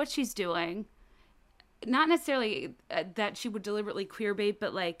does know what she's doing. Not necessarily that she would deliberately queer bait,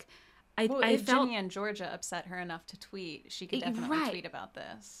 but like Well, I if felt Ginny and Georgia upset her enough to tweet, she could definitely right. tweet about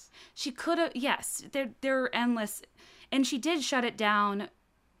this. She could have, yes. They're endless, and she did shut it down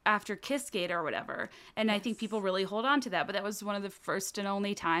after Kissgate or whatever. And I think people really hold on to that. But that was one of the first and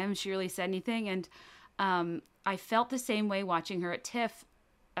only times she really said anything. And I felt the same way watching her at TIFF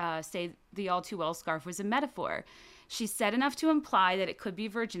say the All Too Well scarf was a metaphor. She said enough to imply that it could be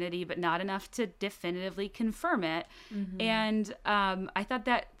virginity, but not enough to definitively confirm it. And I thought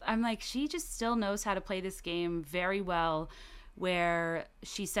that, I'm like, she just still knows how to play this game very well, where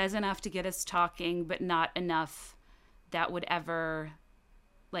she says enough to get us talking, but not enough that would ever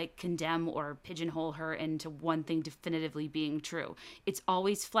like condemn or pigeonhole her into one thing definitively being true. It's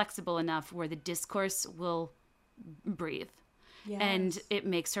always flexible enough where the discourse will breathe. Yes. And it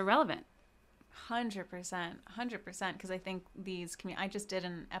makes her relevant. 100%, 100%. Because I think I just did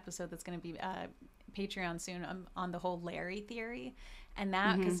an episode that's going to be Patreon soon on the whole Larry theory, and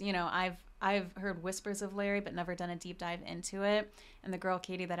that because I've heard whispers of Larry but never done a deep dive into it. And the girl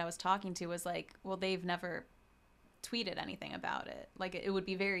Katie that I was talking to was like, well, they've never tweeted anything about it. Like it would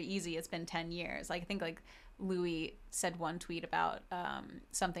be very easy. It's been 10 years. Like I think like Louis said one tweet about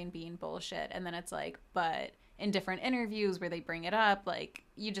something being bullshit, and then it's like, but in different interviews where they bring it up, like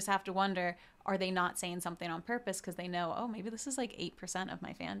you just have to wonder, are they not saying something on purpose because they know, oh, maybe this is like 8% of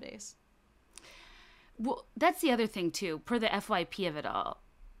my fan base? Well, that's the other thing too, per the FYP of it all.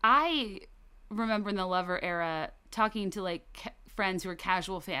 I remember in the Lover era talking to like friends who were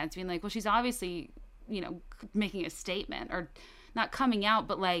casual fans being like, well, she's obviously, making a statement, or not coming out,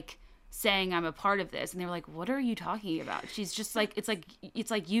 but like saying I'm a part of this. And they were like, what are you talking about? She's just like, it's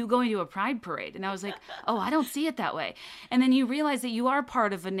like you going to a pride parade. And I was like, oh, I don't see it that way. And then you realize that you are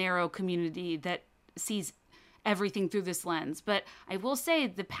part of a narrow community that sees everything through this lens. But I will say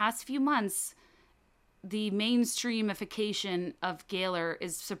the past few months, the mainstreamification of Gaylor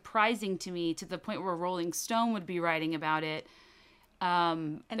is surprising to me, to the point where Rolling Stone would be writing about it,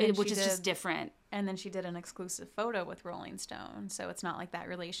 which is just different. And then she did an exclusive photo with Rolling Stone. So it's not like that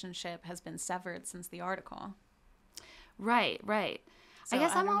relationship has been severed since the article. Right. So I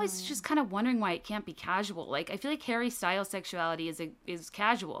guess I'm always know. just kind of wondering why it can't be casual. Like, I feel like Harry Styles' sexuality is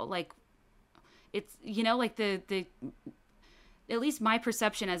casual. Like, it's, like the at least my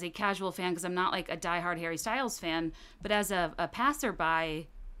perception as a casual fan, because I'm not like a diehard Harry Styles fan, but as a passerby,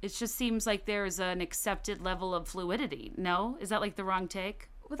 it just seems like there's an accepted level of fluidity. No? Is that like the wrong take?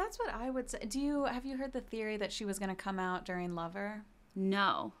 Well, that's what I would say. Have you heard the theory that she was going to come out during Lover?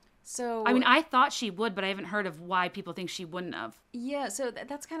 No. So I mean, I thought she would, but I haven't heard of why people think she wouldn't have. Yeah, so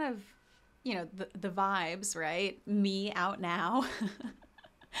that's kind of, the vibes, right? Me out now.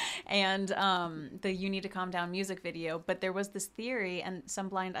 And the You Need to Calm Down music video. But there was this theory, and some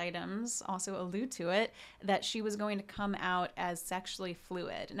blind items also allude to it, that she was going to come out as sexually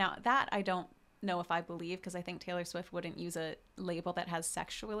fluid. Now, that I don't know if I believe, because I think Taylor Swift wouldn't use a label that has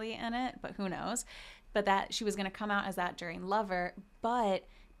sexually in it, but who knows. But that she was going to come out as that during Lover, but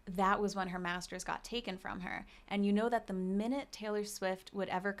that was when her masters got taken from her. And you know that the minute Taylor Swift would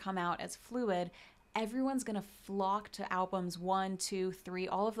ever come out as fluid, everyone's going to flock to albums 1, 2, 3,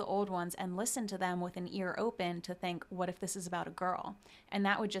 all of the old ones, and listen to them with an ear open to think, what if this is about a girl? And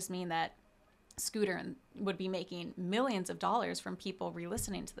that would just mean that Scooter would be making millions of dollars from people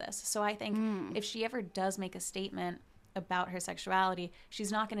re-listening to this. So I think if she ever does make a statement about her sexuality,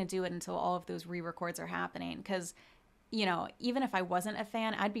 she's not going to do it until all of those re-records are happening. Because, even if I wasn't a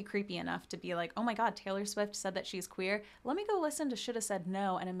fan, I'd be creepy enough to be like, oh my God, Taylor Swift said that she's queer. Let me go listen to Shoulda Said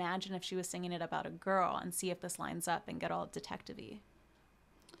No and imagine if she was singing it about a girl and see if this lines up and get all detective-y.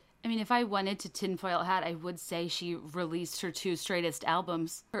 I mean, if I wanted to tinfoil hat, I would say she released her 2 straightest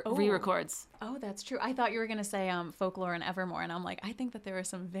albums, or re-records. Oh, that's true. I thought you were going to say Folklore and Evermore, and I'm like, I think that there are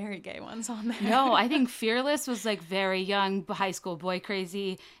some very gay ones on there. No, I think Fearless was like very young, high school boy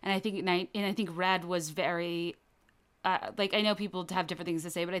crazy, and I think Red was very, I know people have different things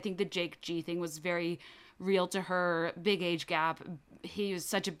to say, but I think the Jake G thing was very real to her. Big age gap. He was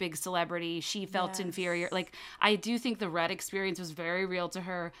such a big celebrity. She felt inferior. Like, I do think the Red experience was very real to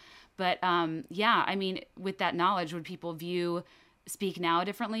her. But I mean, with that knowledge, would people view Speak Now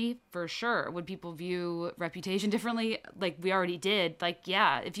differently? For sure. Would people view Reputation differently? Like we already did. Like,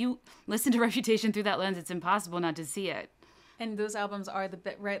 yeah, if you listen to Reputation through that lens, it's impossible not to see it. And those albums are the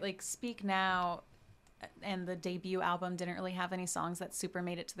bit, right? Like Speak Now and the debut album didn't really have any songs that super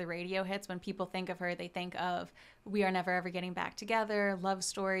made it to the radio hits. When people think of her, they think of We Are Never Ever Getting Back Together, Love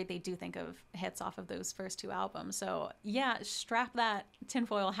Story. They do think of hits off of those first two albums. So yeah, strap that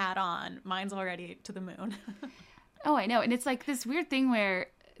tinfoil hat on. Mine's already to the moon. Oh, I know. And it's like this weird thing where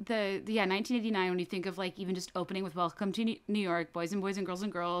 1989, when you think of like even just opening with Welcome to New York, Boys and Boys and Girls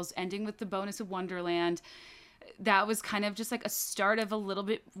and Girls, ending with The Bonus of Wonderland, that was kind of just like a start of a little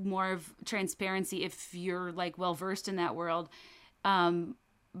bit more of transparency if you're like well versed in that world.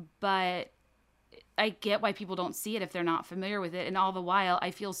 But I get why people don't see it if they're not familiar with it. And all the while,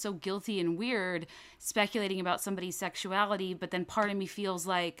 I feel so guilty and weird speculating about somebody's sexuality. But then part of me feels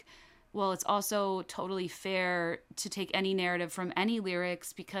like, well, it's also totally fair to take any narrative from any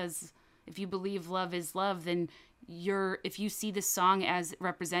lyrics, because if you believe love is love, then if you see this song as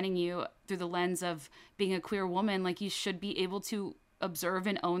representing you through the lens of being a queer woman, like you should be able to observe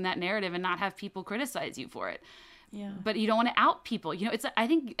and own that narrative and not have people criticize you for it. Yeah. But you don't want to out people. You know, I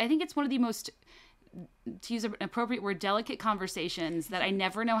think it's one of the most, to use an appropriate word, delicate conversations that I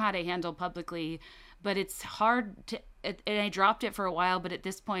never know how to handle publicly. But it's hard to, and I dropped it for a while, but at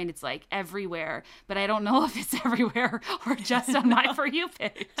this point it's like everywhere. But I don't know if it's everywhere or just on my For You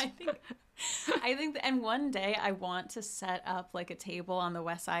page. I think, and one day I want to set up like a table on the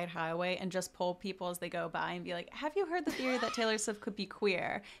West Side Highway and just poll people as they go by and be like, have you heard the theory that Taylor Swift could be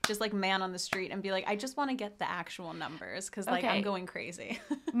queer? Just like man on the street, and be like, I just want to get the actual numbers because like I'm going crazy.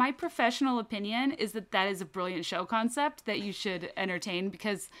 My professional opinion is that is a brilliant show concept that you should entertain,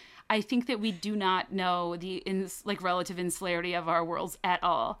 because I think that we do not know the relative insularity of our worlds at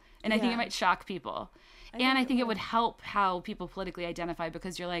all. And I think it might shock people. I think it would help how people politically identify,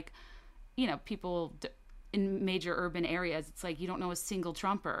 because you're like, you know, people in major urban areas, it's like you don't know a single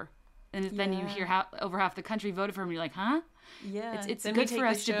Trumper. And then you hear over half the country voted for him. You're like, huh? Yeah. It's good for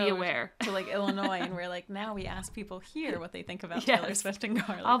us to be aware. To like Illinois, and we're like, now we ask people here what they think about Taylor Swift and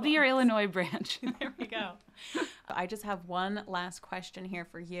Garlic. I'll be your Illinois branch. There we go. I just have one last question here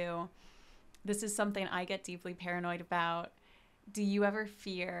for you. This is something I get deeply paranoid about. Do you ever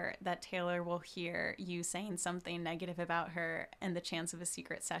fear that Taylor will hear you saying something negative about her and the chance of a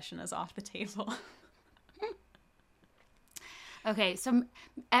secret session is off the table? Okay, so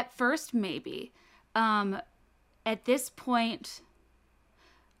at first, maybe. At this point,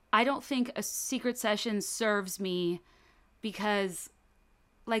 I don't think a secret session serves me, because,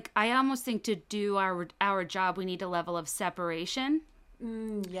 like, I almost think to do our job, we need a level of separation.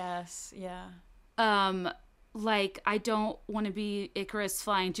 Yes, yeah. Like, I don't want to be Icarus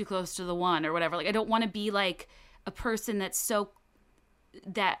flying too close to the one or whatever. Like, I don't want to be like a person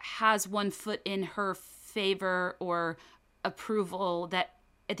that has one foot in her favor or approval that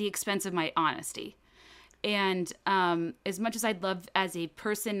at the expense of my honesty. And as much as I'd love as a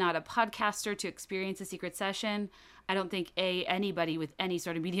person, not a podcaster, to experience a secret session, I don't think anybody with any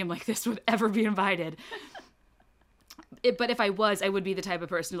sort of medium like this would ever be invited. But if I was, I would be the type of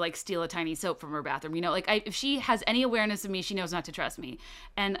person to like steal a tiny soap from her bathroom. You know, like if she has any awareness of me, she knows not to trust me.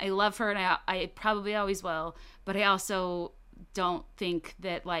 And I love her, and I probably always will. But I also don't think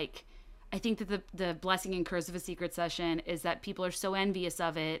that, like, I think that the blessing and curse of a secret session is that people are so envious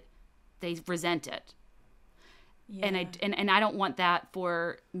of it, they resent it. Yeah. And I don't want that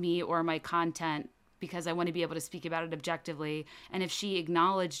for me or my content, because I want to be able to speak about it objectively. And if she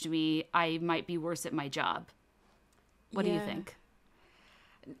acknowledged me, I might be worse at my job. What do you think?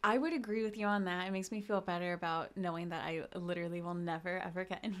 I would agree with you on that. It makes me feel better about knowing that I literally will never, ever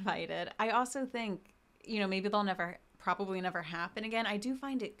get invited. I also think, you know, maybe they'll probably never happen again. I do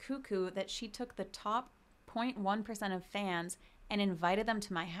find it cuckoo that she took the top 0.1% of fans and invited them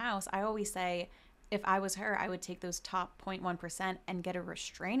to my house. I always say, if I was her, I would take those top 0.1% and get a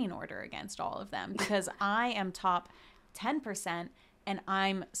restraining order against all of them, because I am top 10%. And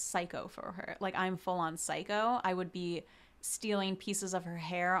I'm psycho for her. Like, I'm full on psycho. I would be stealing pieces of her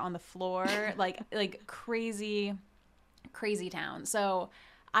hair on the floor, like crazy, crazy town. So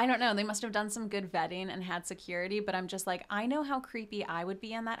I don't know. They must have done some good vetting and had security, but I'm just like, I know how creepy I would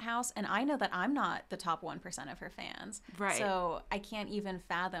be in that house, and I know that I'm not the top 1% of her fans. Right. So I can't even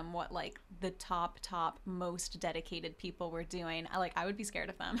fathom what like the top most dedicated people were doing. I would be scared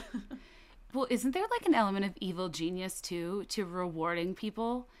of them. Well, isn't there like an element of evil genius too, to rewarding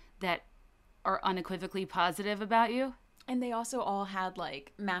people that are unequivocally positive about you? And they also all had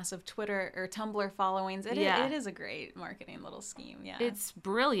like massive Twitter or Tumblr followings. It is a great marketing little scheme. Yeah. It's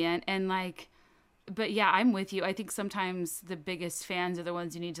brilliant. And like, But yeah, I'm with you. I think sometimes the biggest fans are the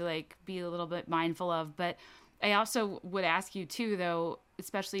ones you need to like be a little bit mindful of. But I also would ask you too, though,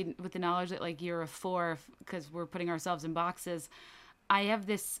 especially with the knowledge that like you're a 4, because we're putting ourselves in boxes. I have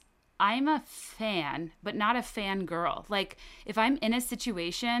this. I'm a fan, but not a fan girl. Like if I'm in a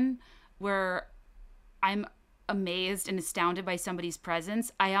situation where I'm amazed and astounded by somebody's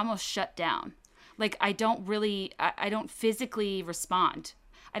presence, I almost shut down. Like I don't physically respond.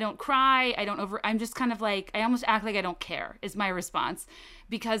 I don't cry. I'm just kind of like, I almost act like I don't care is my response,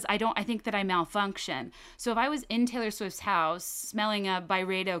 because I think that I malfunction. So if I was in Taylor Swift's house smelling a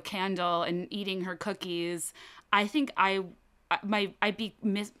Byredo candle and eating her cookies, I think I'd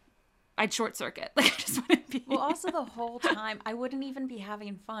short circuit. Like I just wouldn't be. Well, also the whole time, I wouldn't even be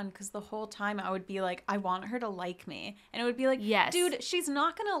having fun because the whole time I would be like, I want her to like me. And it would be like, yes, dude, she's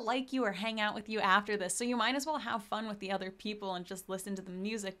not going to like you or hang out with you after this. So you might as well have fun with the other people and just listen to the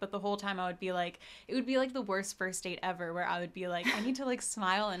music. But the whole time I would be like, it would be like the worst first date ever, where I would be like, I need to like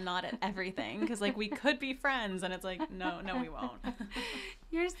smile and nod at everything because like we could be friends. And it's like, no, we won't.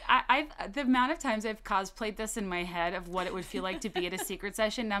 I've the amount of times I've cosplayed this in my head of what it would feel like to be at a secret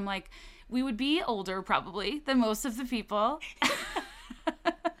session, and I'm like, we would be older probably than most of the people.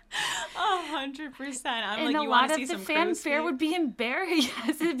 100%. I'm and like, a lot of the fanfare would be embarrassing.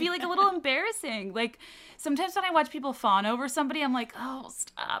 Yes, it'd be like a little embarrassing. Like sometimes when I watch people fawn over somebody, I'm like, oh,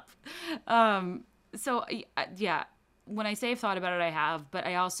 stop. So yeah, when I say I've thought about it, I have, but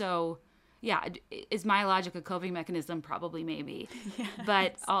I also. Yeah, is my logic a coping mechanism? Probably, maybe. Yes.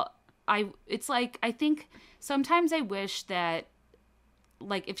 But it's like, I think sometimes I wish that,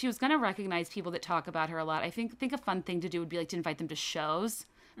 like, if she was going to recognize people that talk about her a lot, I think a fun thing to do would be, like, to invite them to shows,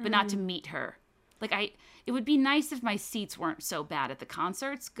 but not to meet her. Like, it would be nice if my seats weren't so bad at the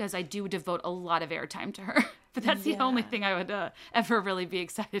concerts, because I do devote a lot of airtime to her. But that's the only thing I would ever really be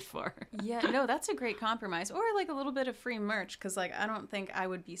excited for. Yeah, no, that's a great compromise. Or like a little bit of free merch, because like I don't think I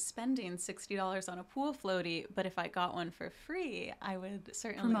would be spending $60 on a pool floaty, but if I got one for free, I would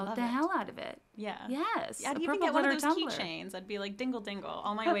certainly promote the hell out of it. Yeah. Yes. I'd even get one of those keychains. I'd be like, dingle dingle,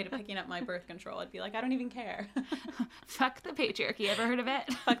 on my way to picking up my birth control. I'd be like, I don't even care. Fuck the patriarchy. Ever heard of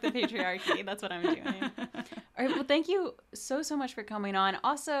it? Fuck the patriarchy. That's what I'm doing. All right. Well, thank you so much for coming on.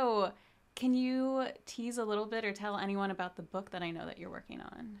 Also, can you tease a little bit or tell anyone about the book that I know that you're working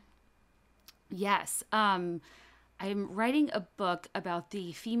on? Yes. I'm writing a book about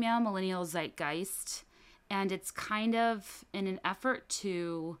the female millennial zeitgeist, and it's kind of in an effort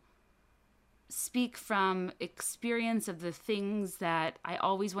to speak from experience of the things that I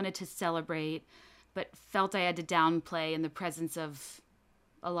always wanted to celebrate, but felt I had to downplay in the presence of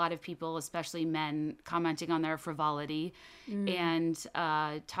a lot of people, especially men, commenting on their frivolity and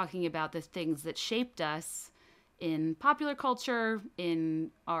talking about the things that shaped us in popular culture,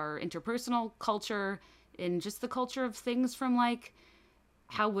 in our interpersonal culture, in just the culture of things from like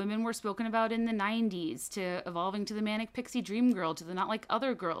how women were spoken about in the 90s to evolving to the manic pixie dream girl to the not like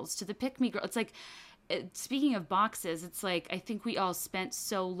other girls to the pick me girl. It's like, speaking of boxes, it's like I think we all spent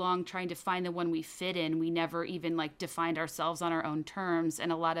so long trying to find the one we fit in. We never even like defined ourselves on our own terms.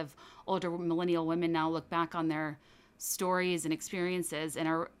 And a lot of older millennial women now look back on their stories and experiences and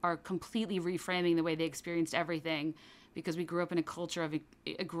are completely reframing the way they experienced everything, because we grew up in a culture of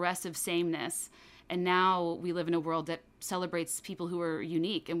aggressive sameness. And now we live in a world that celebrates people who are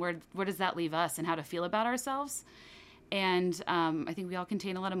unique. And where does that leave us and how to feel about ourselves? And I think we all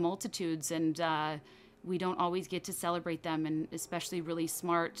contain a lot of multitudes, and we don't always get to celebrate them, and especially really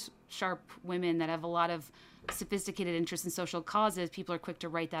smart, sharp women that have a lot of sophisticated interests in social causes. People are quick to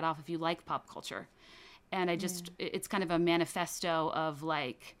write that off if you like pop culture. And it's kind of a manifesto of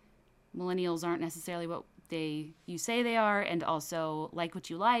like, millennials aren't necessarily what you say they are, and also like what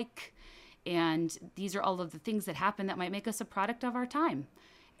you like. And these are all of the things that happen that might make us a product of our time.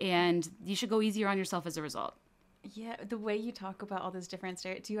 And you should go easier on yourself as a result. Yeah, the way you talk about all those different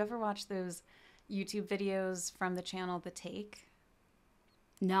stereotypes. Do you ever watch those YouTube videos from the channel The Take?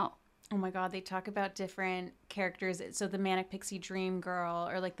 No. Oh my God, they talk about different characters. So the manic pixie dream girl,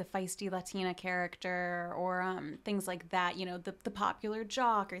 or like the feisty Latina character, or things like that. You know, the popular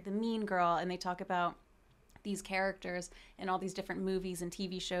jock or the mean girl, and they talk about these characters in all these different movies and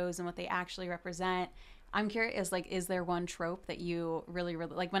TV shows and what they actually represent. I'm curious, like, is there one trope that you really,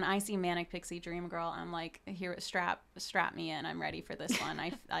 really like? When I see manic pixie dream girl, I'm like, here, strap me in. I'm ready for this one.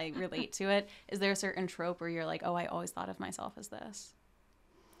 I relate to it. Is there a certain trope where you're like, oh, I always thought of myself as this?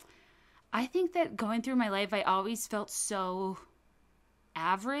 I think that going through my life, I always felt so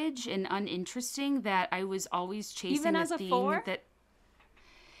average and uninteresting that I was always chasing even as a 4?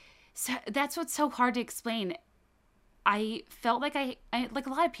 So that's what's so hard to explain. I felt like I like a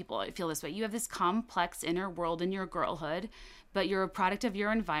lot of people I feel this way. You have this complex inner world in your girlhood, but you're a product of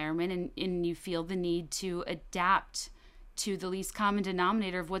your environment, and you feel the need to adapt to the least common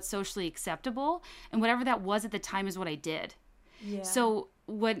denominator of what's socially acceptable. And whatever that was at the time is what I did. Yeah. So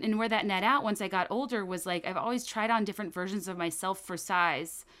where that net out once I got older was like, I've always tried on different versions of myself for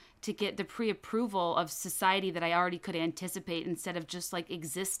size to get the pre-approval of society that I already could anticipate instead of just like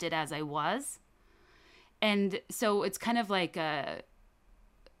existed as I was. And so it's kind of like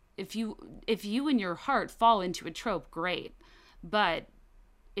if you in your heart fall into a trope, great. But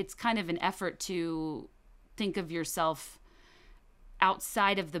it's kind of an effort to think of yourself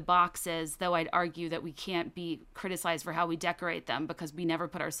outside of the boxes, though I'd argue that we can't be criticized for how we decorate them because we never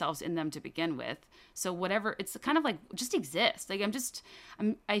put ourselves in them to begin with. So whatever, it's kind of like just exist. Like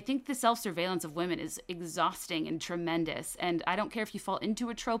I think the self-surveillance of women is exhausting and tremendous. And I don't care if you fall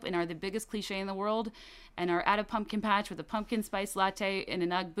into a trope and are the biggest cliche in the world and are at a pumpkin patch with a pumpkin spice latte and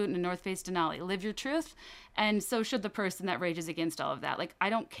an Ugg boot and a North Face Denali. Live your truth. And so should the person that rages against all of that. Like,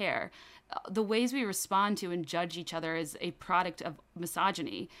 I don't care. The ways we respond to and judge each other is a product of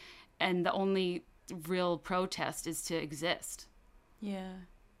misogyny, and the only real protest is to exist. Yeah.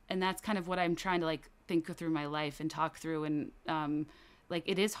 And that's kind of what I'm trying to like think through my life and talk through. And like,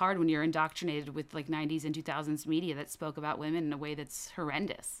 it is hard when you're indoctrinated with like 90s and 2000s media that spoke about women in a way that's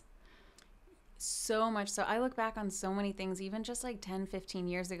horrendous. So much so. I look back on so many things, even just like 10, 15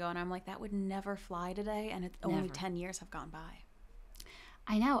 years ago, and I'm like, that would never fly today. And only 10 years have gone by.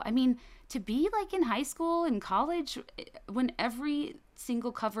 I know. I mean, to be like in high school and college, when every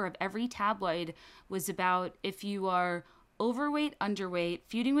single cover of every tabloid was about if you are overweight, underweight,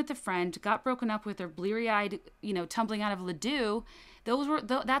 feuding with a friend, got broken up with, or bleary-eyed, tumbling out of Ledoux,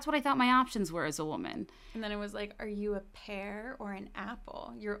 that's what I thought my options were as a woman. And then it was like, are you a pear or an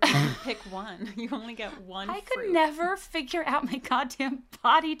apple? You're only pick one. You only get one I fruit. could never figure out my goddamn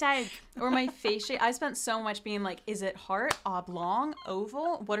body type. Or my face shape. I spent so much being like, is it heart, oblong,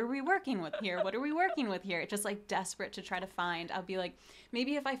 oval? What are we working with here? What are we working with here? Just like desperate to try to find. I'll be like,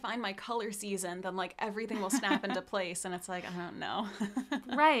 maybe if I find my color season, then like everything will snap into place. And it's like, I don't know.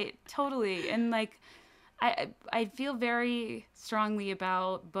 Right. Totally. And like, I feel very strongly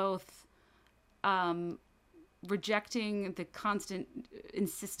about both rejecting the constant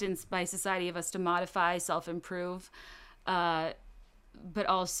insistence by society of us to modify, self-improve, but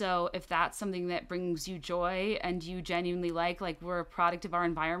also if that's something that brings you joy and you genuinely like we're a product of our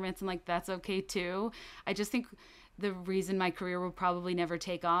environments, and like that's okay too. I just think the reason my career will probably never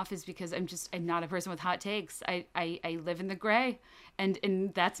take off is because I'm not a person with hot takes. I live in the gray,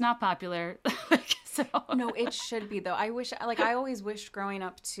 and that's not popular. So no, it should be though. I always wished growing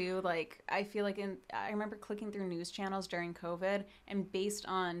up too, like I feel like I remember clicking through news channels during COVID, and based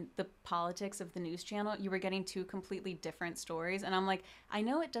on the politics of the news channel, you were getting two completely different stories. And I'm like, I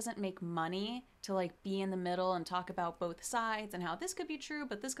know it doesn't make money to like be in the middle and talk about both sides and how this could be true,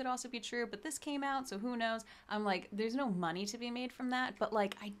 but this could also be true, but this came out, so who knows? I'm like, there's no money to be made from that. But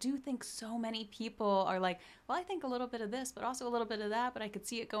like, I do think so many people are like, well, I think a little bit of this, but also a little bit of that, but I could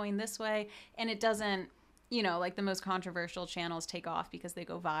see it going this way. And it doesn't, like the most controversial channels take off because they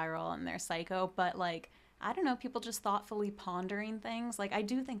go viral and they're psycho. But like, I don't know, people just thoughtfully pondering things. Like, I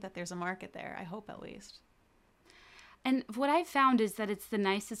do think that there's a market there. I hope at least. And what I've found is that it's the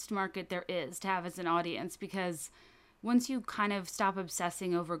nicest market there is to have as an audience, because once you kind of stop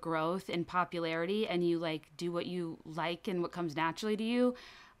obsessing over growth and popularity and you like do what you like and what comes naturally to you,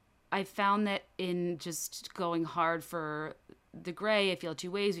 I found that in just going hard for the gray, I feel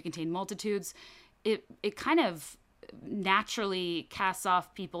two ways, we contain multitudes, it kind of naturally casts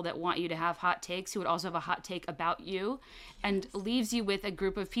off people that want you to have hot takes who would also have a hot take about you, and leaves you with a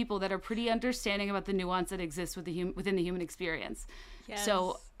group of people that are pretty understanding about the nuance that exists within the human experience. Yes.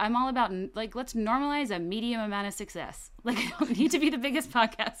 So I'm all about like, let's normalize a medium amount of success. Like, I don't need to be the biggest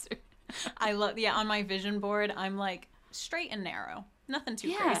podcaster. I love, on my vision board, I'm like straight and narrow. Nothing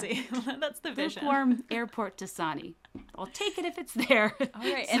too crazy. That's the vision. Lukewarm airport to Sani. I'll take it if it's there. All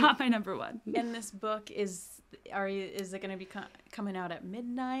right. It's not my number one. And this book is it going to be coming out at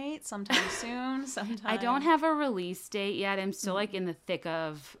midnight sometime soon? I don't have a release date yet. I'm still like in the thick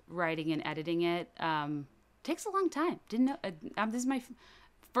of writing and editing it. Takes a long time. Didn't know. This is my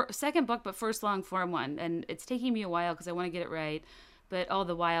second book, but first long form one, and it's taking me a while because I want to get it right. But all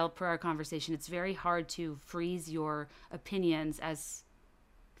the while, per our conversation, it's very hard to freeze your opinions as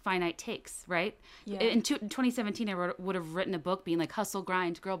finite takes, right? Yeah. In 2017, I would have written a book being like, hustle,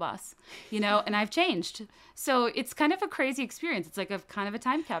 grind, girl boss, and I've changed. So it's kind of a crazy experience. It's like kind of a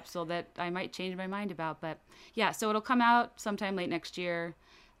time capsule that I might change my mind about. But yeah, so it'll come out sometime late next year.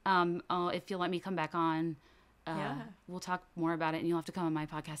 If you'll let me come back on We'll talk more about it, and you'll have to come on my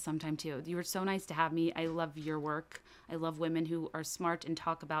podcast sometime too. You were so nice to have me. I love your work. I love women who are smart and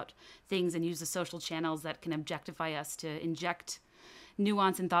talk about things and use the social channels that can objectify us to inject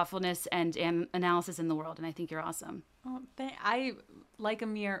nuance and thoughtfulness and analysis in the world. And I think you're awesome. Oh, I like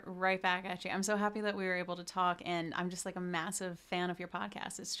Amir right back at you. I'm so happy that we were able to talk, and I'm just like a massive fan of your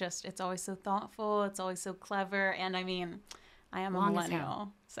podcast. It's always so thoughtful. It's always so clever. And I mean, I am a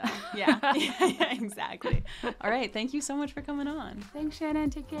millennial. So yeah, exactly. All right. Thank you so much for coming on. Thanks, Shannon.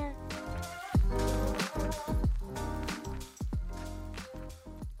 Take care.